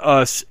lets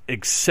us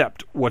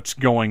accept what's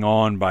going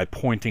on by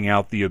pointing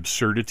out the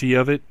absurdity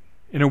of it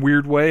in a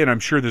weird way, and I'm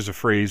sure there's a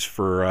phrase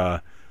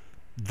for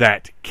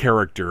that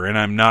character, and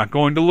I'm not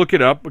going to look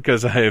it up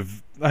because I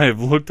have I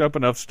have looked up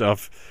enough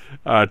stuff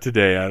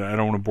today. I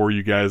don't want to bore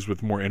you guys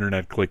with more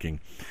internet clicking.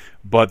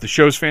 But the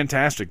show's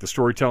fantastic. The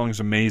storytelling's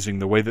amazing.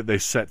 The way that they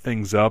set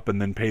things up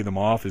and then pay them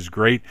off is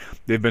great.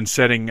 They've been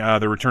setting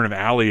The Return of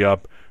Allie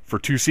up for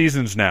 2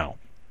 seasons now.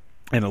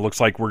 And it looks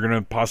like we're going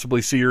to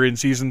possibly see her in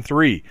season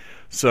 3.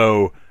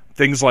 So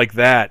things like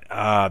that,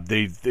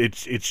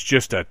 it's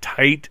just a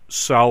tight,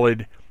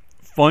 solid,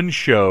 fun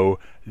show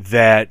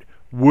that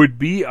would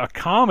be a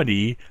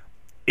comedy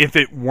if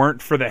it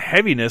weren't for the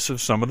heaviness of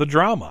some of the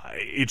drama.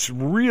 It's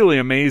really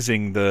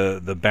amazing,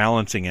 the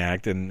balancing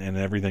act, and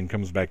everything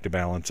comes back to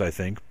balance, I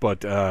think.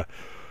 But,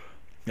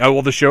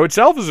 well, the show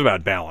itself is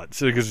about balance,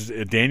 because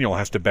Daniel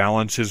has to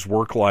balance his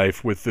work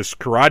life with this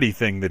karate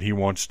thing that he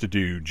wants to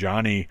do.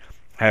 Johnny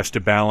has to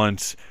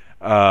balance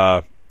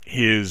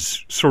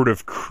his sort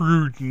of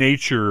crude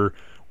nature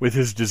with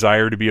his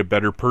desire to be a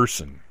better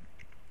person.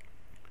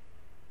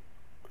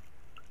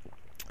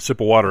 Sip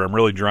of water. I'm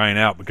really drying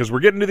out because we're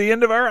getting to the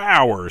end of our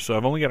hour, so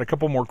I've only got a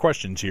couple more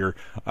questions here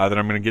that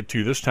I'm going to get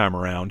to this time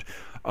around.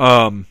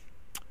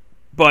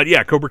 But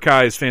yeah, Cobra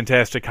Kai is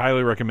fantastic.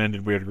 Highly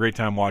recommended. We had a great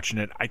time watching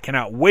it. I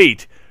cannot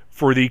wait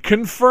for the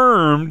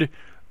confirmed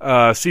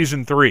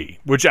season 3,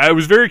 which I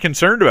was very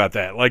concerned about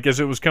that, like as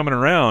it was coming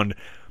around.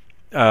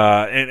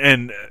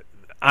 And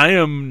I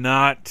am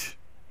not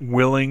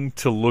willing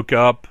to look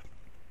up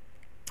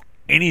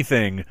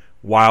anything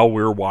while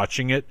we're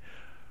watching it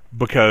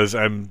because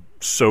I'm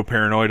so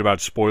paranoid about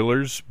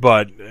spoilers,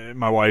 but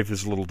my wife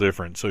is a little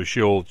different, so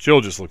she'll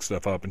just look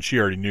stuff up, and she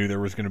already knew there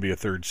was going to be a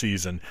 3rd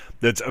season.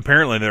 That's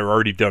apparently they're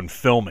already done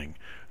filming,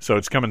 so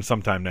it's coming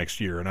sometime next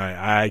year, and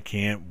I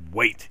can't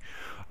wait.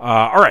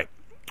 All right,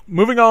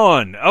 moving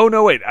on. Oh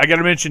no, wait, I got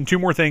to mention 2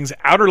 more things.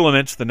 Outer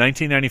Limits, the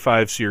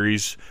 1995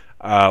 series.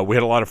 We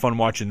had a lot of fun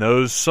watching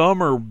those.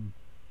 Some are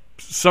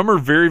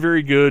very,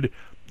 very good.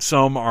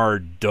 Some are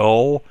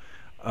dull.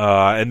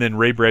 And then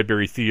Ray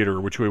Bradbury Theater,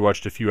 which we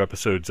watched a few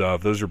episodes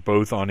of. Those are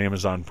both on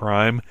Amazon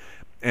Prime,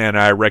 and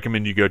I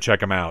recommend you go check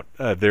them out.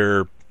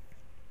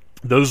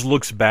 Those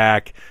looks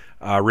back.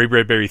 Ray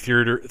Bradbury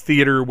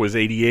Theater was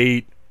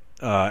 88.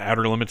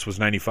 Outer Limits was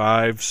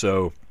 95.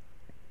 So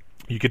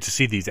you get to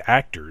see these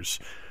actors.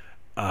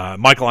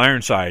 Michael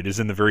Ironside is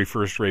in the very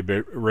first Ray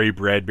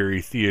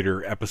Bradbury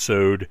Theater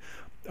episode.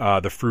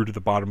 The Fruit at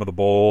the Bottom of the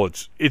Bowl.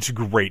 It's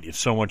great. It's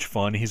so much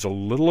fun. He's a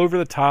little over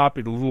the top,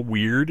 a little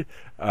weird.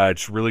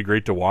 It's really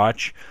great to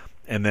watch.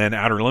 And then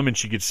Outer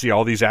Limits, you get to see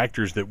all these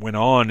actors that went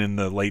on in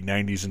the late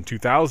 90s and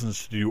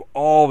 2000s to do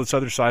all this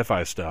other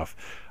sci-fi stuff.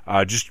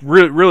 Just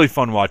really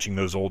fun watching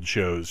those old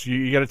shows.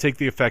 You got to take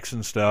the effects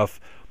and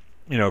stuff,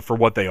 for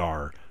what they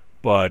are.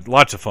 But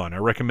lots of fun. I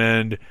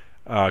recommend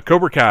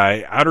Cobra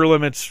Kai, Outer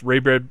Limits, Ray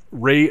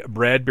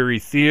Bradbury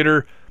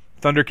Theater,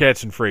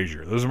 Thundercats, and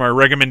Frasier. Those are my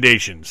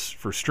recommendations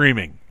for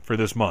streaming for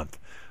this month.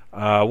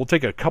 We'll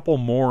take a couple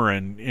more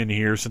in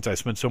here since I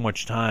spent so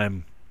much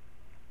time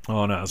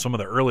on some of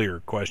the earlier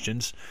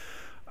questions.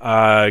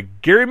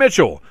 Gary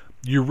Mitchell,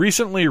 you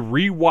recently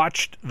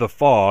rewatched The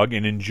Fog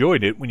and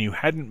enjoyed it when you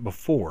hadn't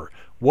before.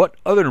 What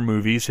other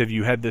movies have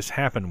you had this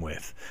happen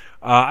with?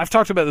 I've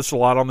talked about this a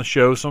lot on the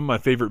show. Some of my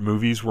favorite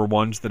movies were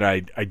ones that I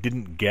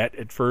didn't get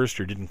at first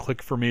or didn't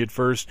click for me at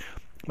first.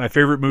 My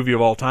favorite movie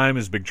of all time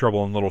is Big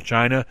Trouble in Little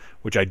China,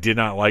 which I did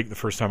not like the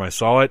first time I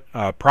saw it.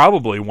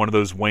 Probably one of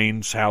those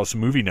Wayne's House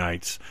movie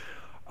nights.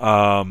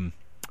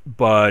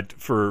 But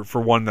for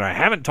one that I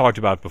haven't talked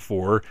about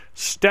before,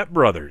 Step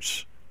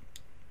Brothers.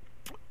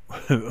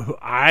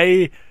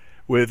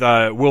 With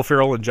Will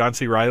Ferrell and John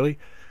C. Reilly,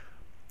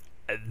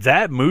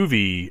 that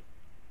movie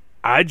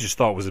I just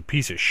thought was a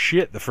piece of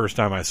shit the first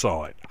time I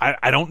saw it.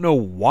 I don't know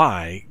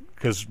why,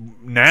 because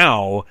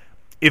now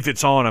if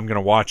it's on, I'm going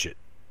to watch it.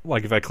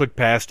 Like if I click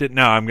past it,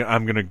 now I'm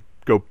going to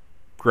go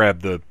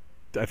grab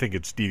I think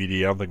it's DVD.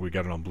 I don't think we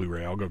got it on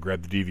Blu-ray. I'll go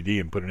grab the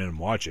DVD and put it in and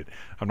watch it.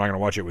 I'm not going to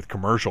watch it with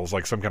commercials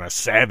like some kind of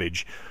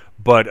savage.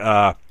 But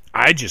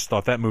I just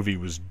thought that movie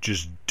was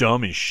just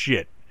dumb as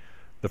shit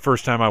the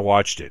first time I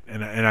watched it.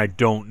 And I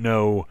don't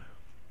know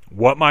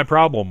what my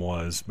problem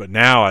was, but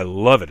now I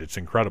love it. It's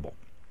incredible.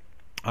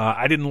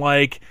 I didn't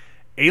like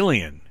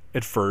Alien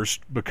at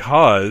first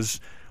because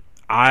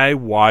I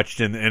watched,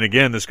 and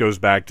again, this goes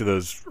back to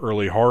those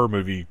early horror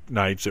movie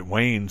nights at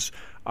Wayne's.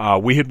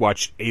 We had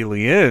watched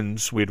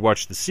Aliens. We had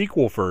watched the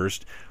sequel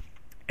first,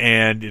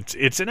 and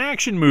it's an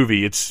action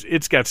movie.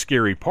 It's got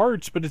scary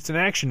parts, but it's an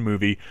action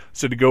movie.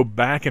 So to go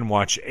back and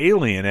watch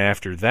Alien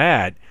after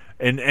that,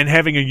 and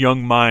having a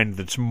young mind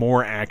that's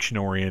more action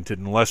oriented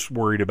and less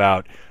worried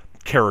about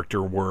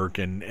character work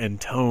and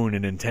tone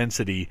and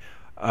intensity,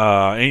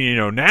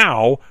 and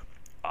now.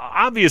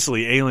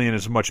 Obviously, Alien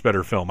is a much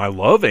better film. I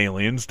love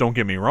Aliens, don't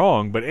get me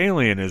wrong, but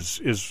Alien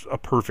is a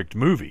perfect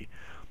movie.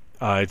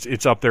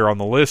 It's up there on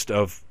the list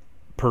of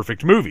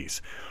perfect movies.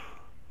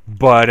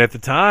 But at the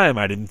time,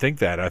 I didn't think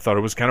that. I thought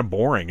it was kind of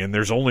boring. And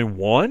there's only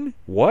one?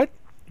 What?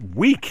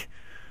 Week.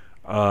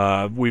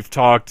 We've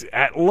talked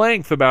at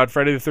length about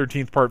Friday the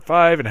 13th Part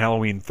 5 and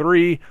Halloween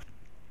 3.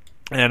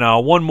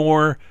 And one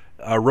more,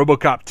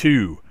 RoboCop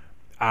 2.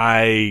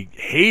 I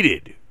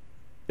hated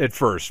at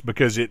first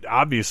because it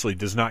obviously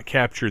does not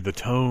capture the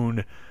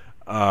tone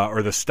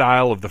or the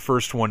style of the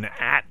first one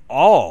at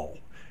all.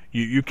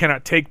 You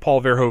cannot take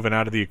Paul Verhoeven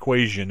out of the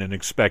equation and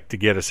expect to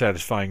get a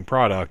satisfying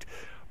product.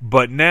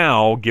 But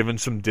now, given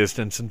some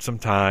distance and some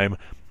time,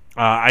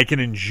 I can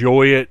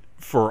enjoy it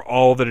for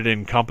all that it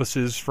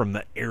encompasses from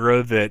the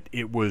era that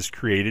it was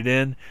created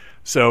in.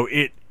 So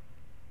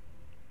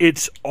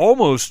it's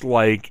almost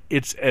like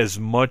it's as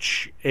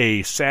much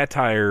a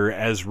satire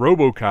as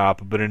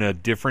RoboCop, but in a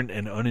different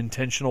and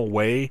unintentional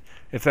way,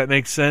 if that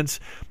makes sense.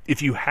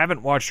 If you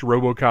haven't watched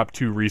RoboCop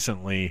 2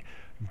 recently,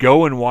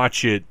 go and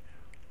watch it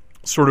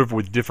sort of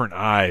with different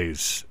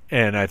eyes,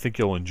 and I think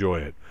you'll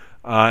enjoy it.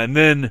 And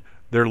then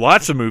there are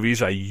lots of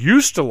movies I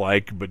used to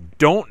like but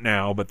don't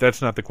now, but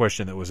that's not the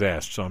question that was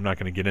asked, so I'm not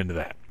going to get into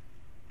that.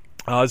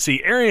 Let's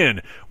see,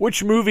 Arian,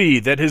 which movie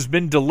that has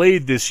been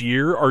delayed this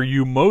year are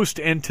you most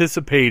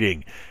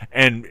anticipating?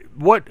 And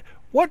what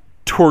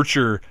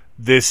torture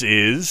this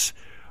is.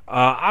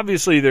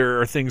 Obviously,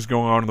 there are things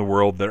going on in the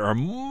world that are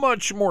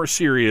much more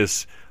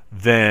serious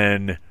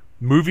than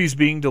movies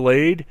being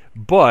delayed,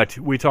 but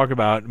we talk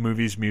about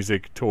movies,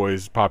 music,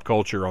 toys, pop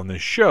culture on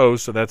this show,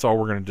 so that's all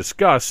we're going to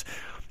discuss.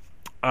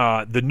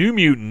 The New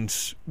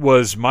Mutants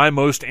was my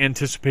most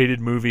anticipated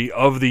movie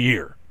of the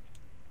year.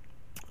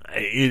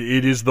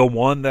 It is the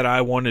one that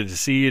I wanted to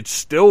see. It's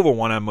still the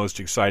one I'm most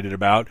excited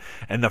about.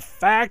 And the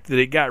fact that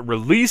it got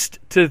released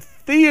to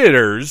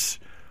theaters,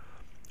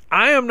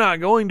 I am not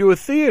going to a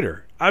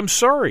theater. I'm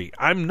sorry.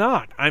 I'm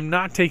not. I'm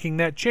not taking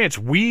that chance.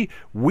 We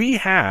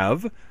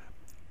have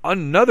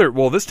another,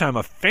 well, this time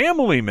a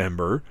family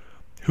member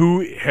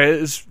who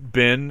has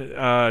been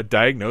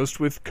diagnosed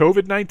with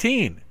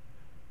COVID-19.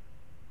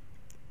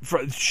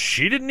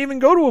 She didn't even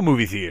go to a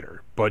movie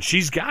theater, but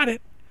she's got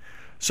it.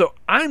 So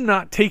I'm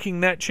not taking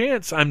that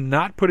chance. I'm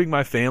not putting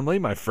my family,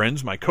 my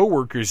friends, my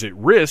coworkers at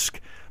risk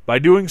by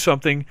doing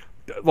something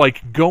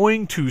like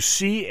going to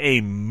see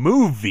a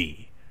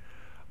movie.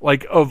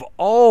 Like, of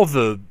all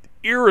the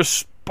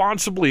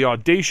irresponsibly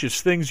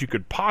audacious things you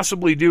could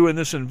possibly do in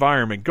this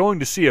environment, going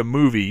to see a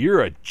movie,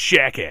 you're a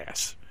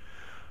jackass.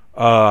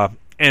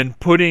 And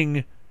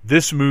putting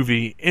this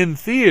movie in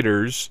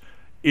theaters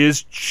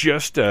is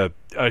just a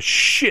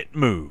shit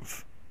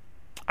move.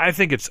 I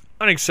think it's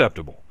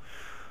unacceptable.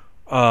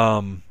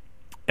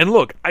 And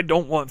look, I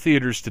don't want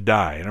theaters to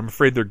die, and I'm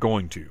afraid they're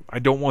going to. I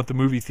don't want the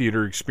movie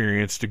theater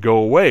experience to go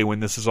away when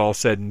this is all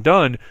said and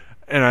done,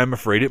 and I'm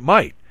afraid it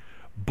might.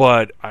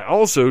 But I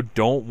also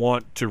don't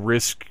want to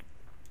risk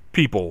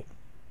people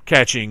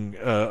catching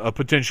a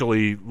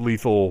potentially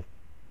lethal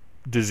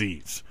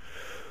disease,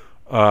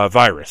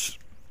 virus.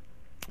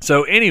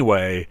 So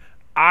anyway,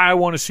 I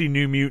want to see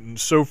New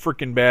Mutants so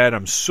freaking bad.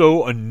 I'm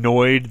so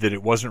annoyed that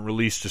it wasn't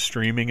released to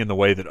streaming in the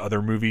way that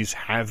other movies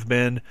have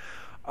been.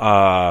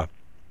 But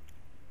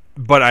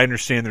I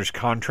understand there's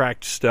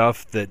contract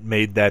stuff that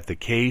made that the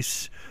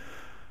case.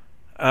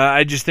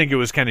 I just think it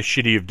was kind of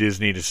shitty of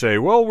Disney to say,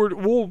 well,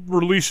 we'll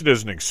release it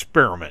as an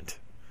experiment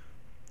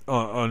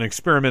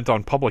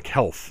on public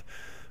health.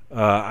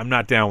 I'm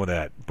not down with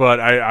that. But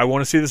I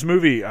want to see this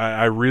movie.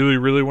 I really,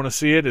 really want to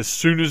see it as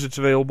soon as it's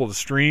available to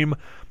stream.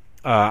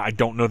 I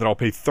don't know that I'll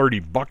pay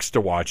 $30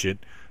 to watch it,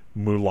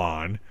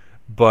 Mulan,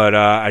 but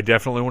I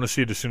definitely want to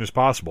see it as soon as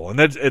possible. And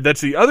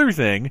that's the other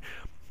thing,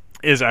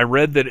 is I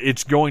read that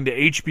it's going to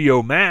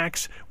HBO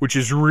Max, which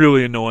is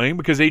really annoying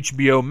because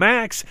HBO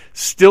Max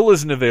still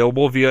isn't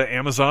available via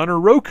Amazon or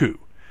Roku.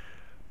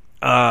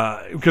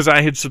 Because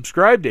I had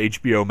subscribed to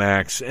HBO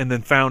Max and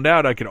then found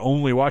out I could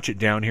only watch it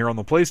down here on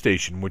the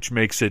PlayStation, which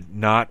makes it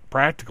not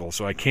practical.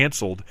 So I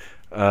canceled,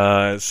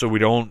 so we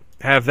don't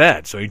have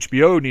that. So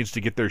HBO needs to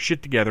get their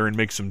shit together and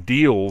make some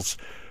deals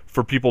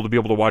for people to be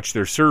able to watch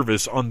their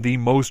service on the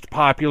most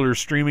popular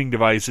streaming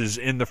devices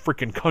in the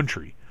frickin'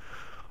 country.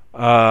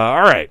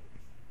 All right.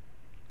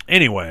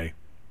 Anyway,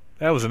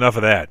 that was enough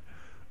of that.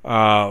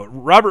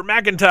 Robert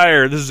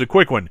McIntyre, this is a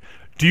quick one.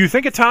 Do you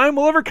think a time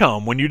will ever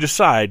come when you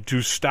decide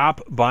to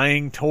stop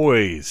buying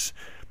toys?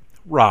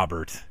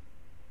 Robert.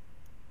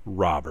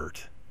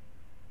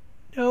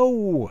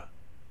 No,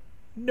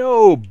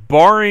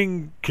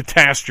 barring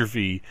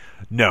catastrophe,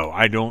 no,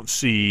 I don't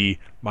see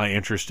my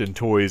interest in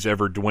toys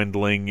ever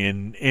dwindling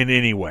in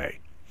any way.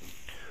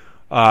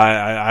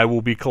 I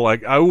will be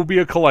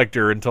a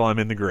collector until I'm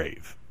in the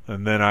grave,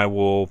 and then I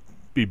will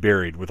be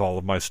buried with all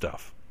of my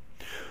stuff.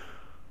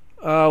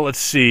 Let's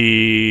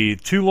see.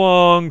 Too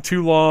long.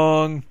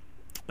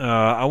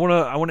 I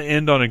want to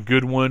end on a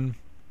good one.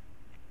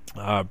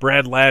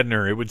 Brad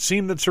Ladner. It would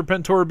seem that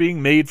Serpentor,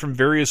 being made from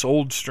various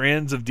old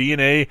strands of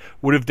DNA,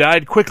 would have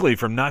died quickly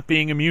from not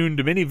being immune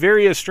to many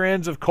various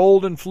strands of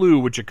cold and flu,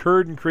 which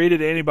occurred and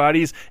created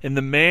antibodies in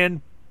the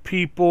man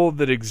people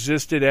that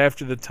existed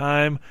after the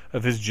time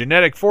of his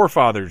genetic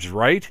forefathers.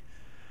 Right?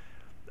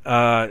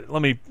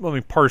 Let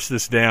me parse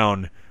this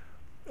down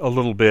a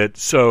little bit.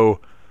 So,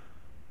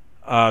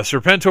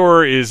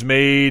 Serpentor is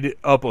made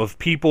up of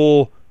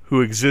people who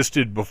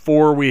existed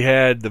before we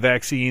had the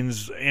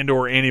vaccines and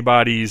or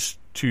antibodies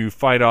to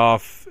fight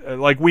off.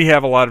 Like, we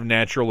have a lot of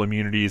natural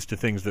immunities to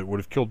things that would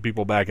have killed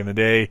people back in the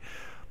day.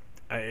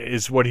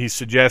 is what he's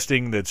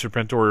suggesting, that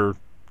Serpentor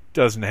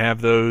doesn't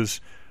have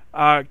those.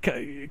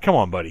 Come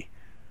on, buddy.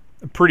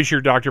 I'm pretty sure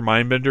Dr.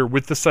 Mindbender,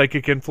 with the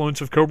psychic influence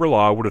of Cobra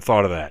Law, would have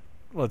thought of that.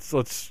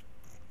 Let's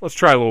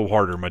try a little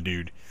harder, my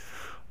dude.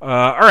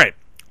 All right,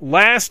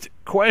 last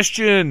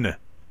question.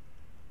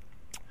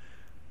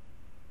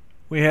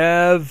 We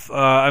have,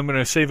 I'm going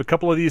to save a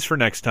couple of these for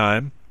next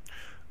time.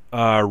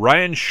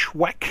 Ryan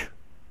Schweck,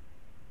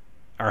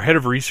 our head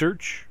of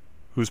research,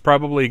 who's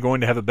probably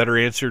going to have a better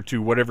answer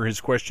to whatever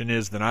his question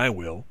is than I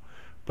will,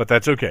 but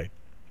that's okay.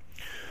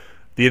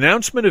 The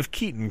announcement of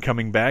Keaton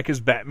coming back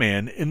as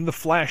Batman in the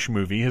Flash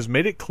movie has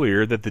made it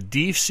clear that the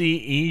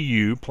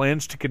DCEU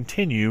plans to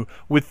continue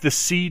with the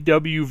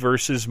CW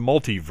versus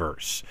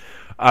multiverse,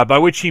 by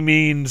which he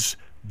means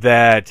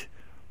that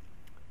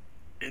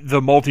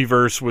the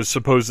multiverse was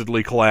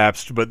supposedly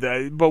collapsed, but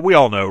we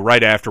all know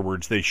right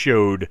afterwards they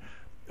showed,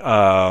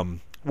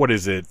 Doom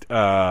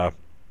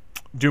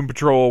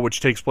Patrol, which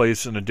takes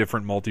place in a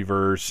different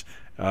multiverse.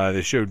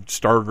 They showed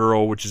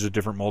Stargirl, which is a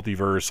different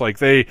multiverse.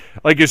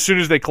 Like as soon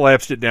as they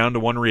collapsed it down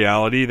to one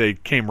reality, they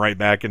came right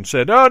back and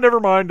said, "Oh, never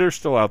mind, they're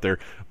still out there."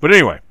 But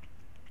anyway,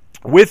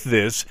 with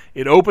this,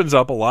 it opens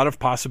up a lot of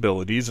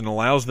possibilities and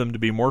allows them to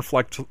be more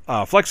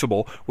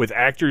flexible with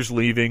actors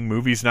leaving,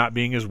 movies not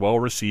being as well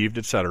received,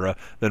 etc.,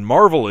 than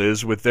Marvel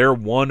is with their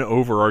one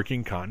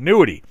overarching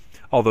continuity.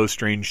 Although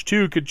Strange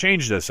 2 could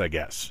change this, I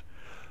guess.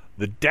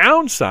 The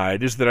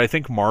downside is that I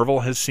think Marvel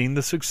has seen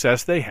the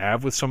success they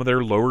have with some of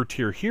their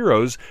lower-tier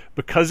heroes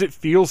because it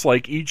feels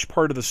like each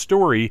part of the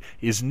story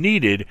is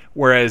needed,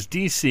 whereas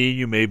DC,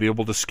 you may be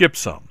able to skip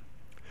some.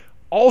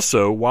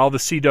 Also, while the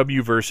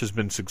CW-verse has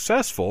been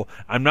successful,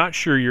 I'm not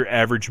sure your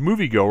average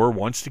moviegoer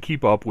wants to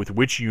keep up with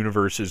which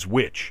universe is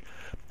which.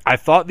 I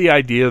thought the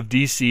idea of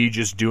DC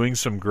just doing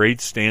some great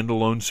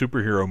standalone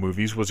superhero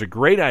movies was a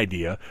great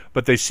idea,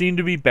 but they seem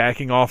to be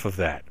backing off of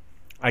that.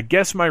 I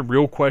guess my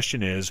real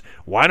question is,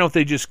 why don't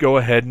they just go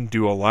ahead and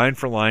do a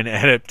line-for-line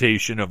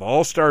adaptation of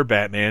All-Star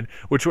Batman,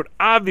 which would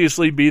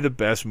obviously be the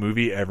best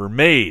movie ever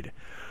made?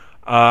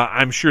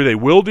 I'm sure they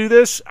will do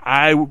this.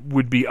 I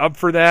would be up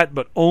for that,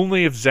 but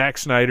only if Zack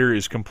Snyder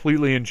is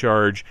completely in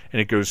charge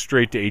and it goes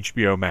straight to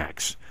HBO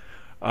Max.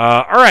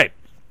 All right.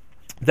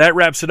 That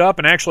wraps it up,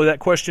 and actually that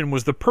question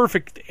was the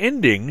perfect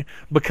ending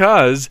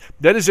because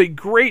that is a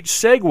great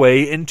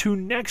segue into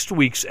next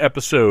week's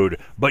episode.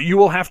 But you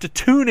will have to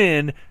tune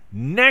in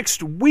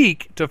next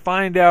week to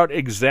find out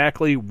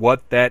exactly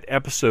what that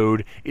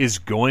episode is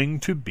going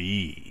to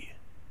be.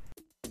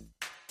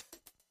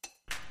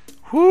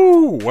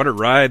 Whew, what a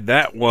ride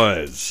that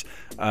was.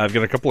 I've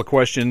got a couple of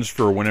questions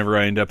for whenever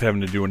I end up having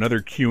to do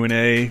another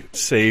Q&A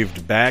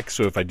saved back,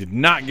 so if I did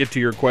not get to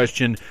your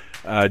question,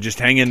 just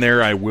hang in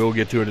there. I will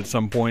get to it at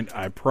some point,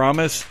 I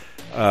promise.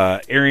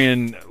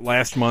 Arian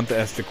last month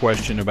asked a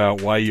question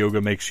about why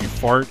yoga makes you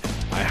fart.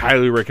 I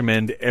highly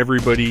recommend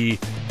everybody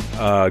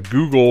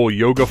Google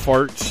yoga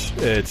farts.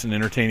 It's an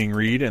entertaining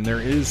read, and there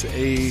is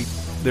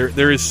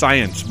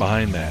science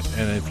behind that.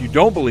 And if you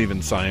don't believe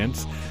in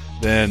science,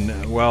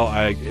 then, well,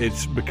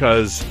 it's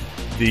because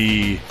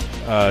the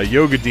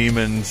yoga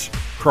demons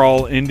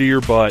crawl into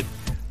your butt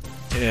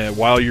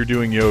while you're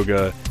doing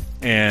yoga,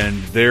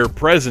 and their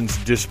presence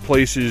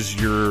displaces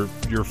your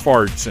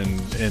farts,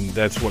 and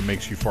that's what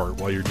makes you fart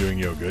while you're doing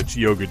yoga. It's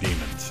yoga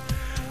demons.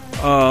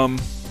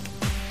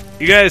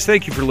 You guys,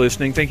 thank you for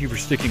listening. Thank you for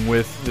sticking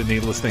with the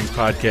Needless Things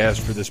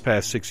podcast for this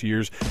past 6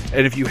 years.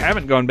 And if you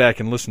haven't gone back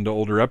and listened to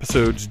older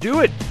episodes,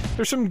 do it.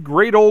 There's some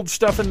great old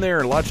stuff in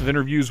there. Lots of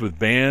interviews with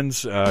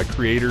bands,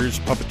 creators,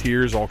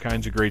 puppeteers, all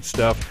kinds of great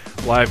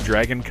stuff. Live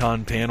Dragon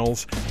Con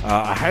panels.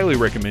 I highly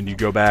recommend you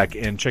go back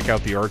and check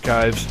out the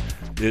archives.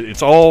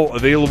 It's all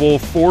available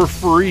for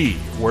free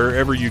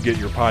wherever you get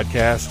your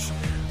podcasts.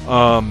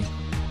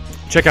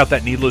 Check out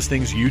that Needless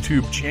Things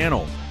YouTube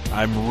channel.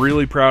 I'm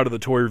really proud of the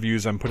toy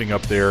reviews I'm putting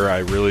up there. I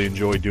really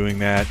enjoy doing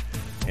that,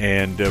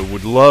 and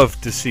would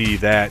love to see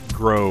that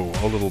grow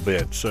a little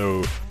bit.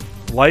 So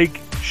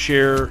like,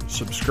 share,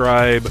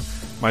 subscribe.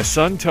 My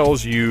son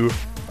tells me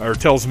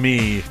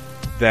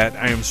that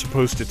I am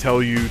supposed to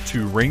tell you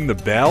to ring the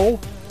bell,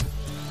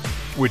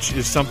 which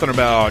is something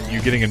about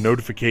you getting a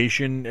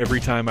notification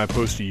every time I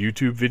post a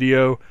YouTube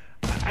video.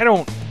 I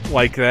don't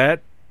like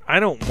that.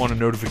 I don't want a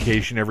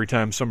notification every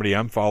time somebody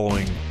I'm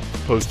following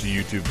post a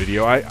YouTube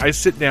video. I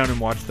sit down and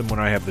watch them when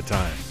I have the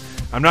time.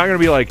 I'm not going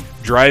to be like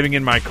driving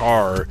in my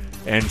car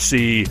and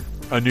see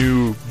a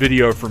new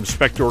video from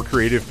Spector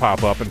Creative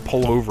pop up and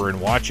pull over and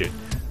watch it.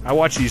 I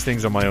watch these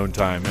things on my own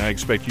time, and I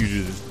expect you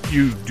to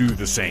do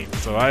the same.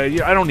 So I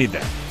don't need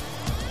that.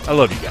 I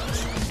love you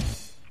guys.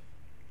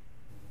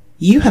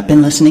 You have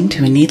been listening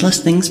to a Needless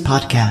Things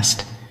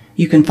podcast.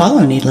 You can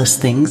follow Needless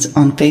Things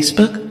on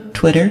Facebook,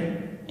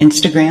 Twitter,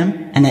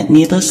 Instagram, and at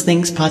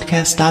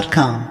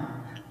needlessthingspodcast.com.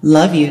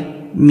 Love you.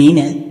 Mean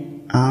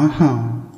it. Uh-huh.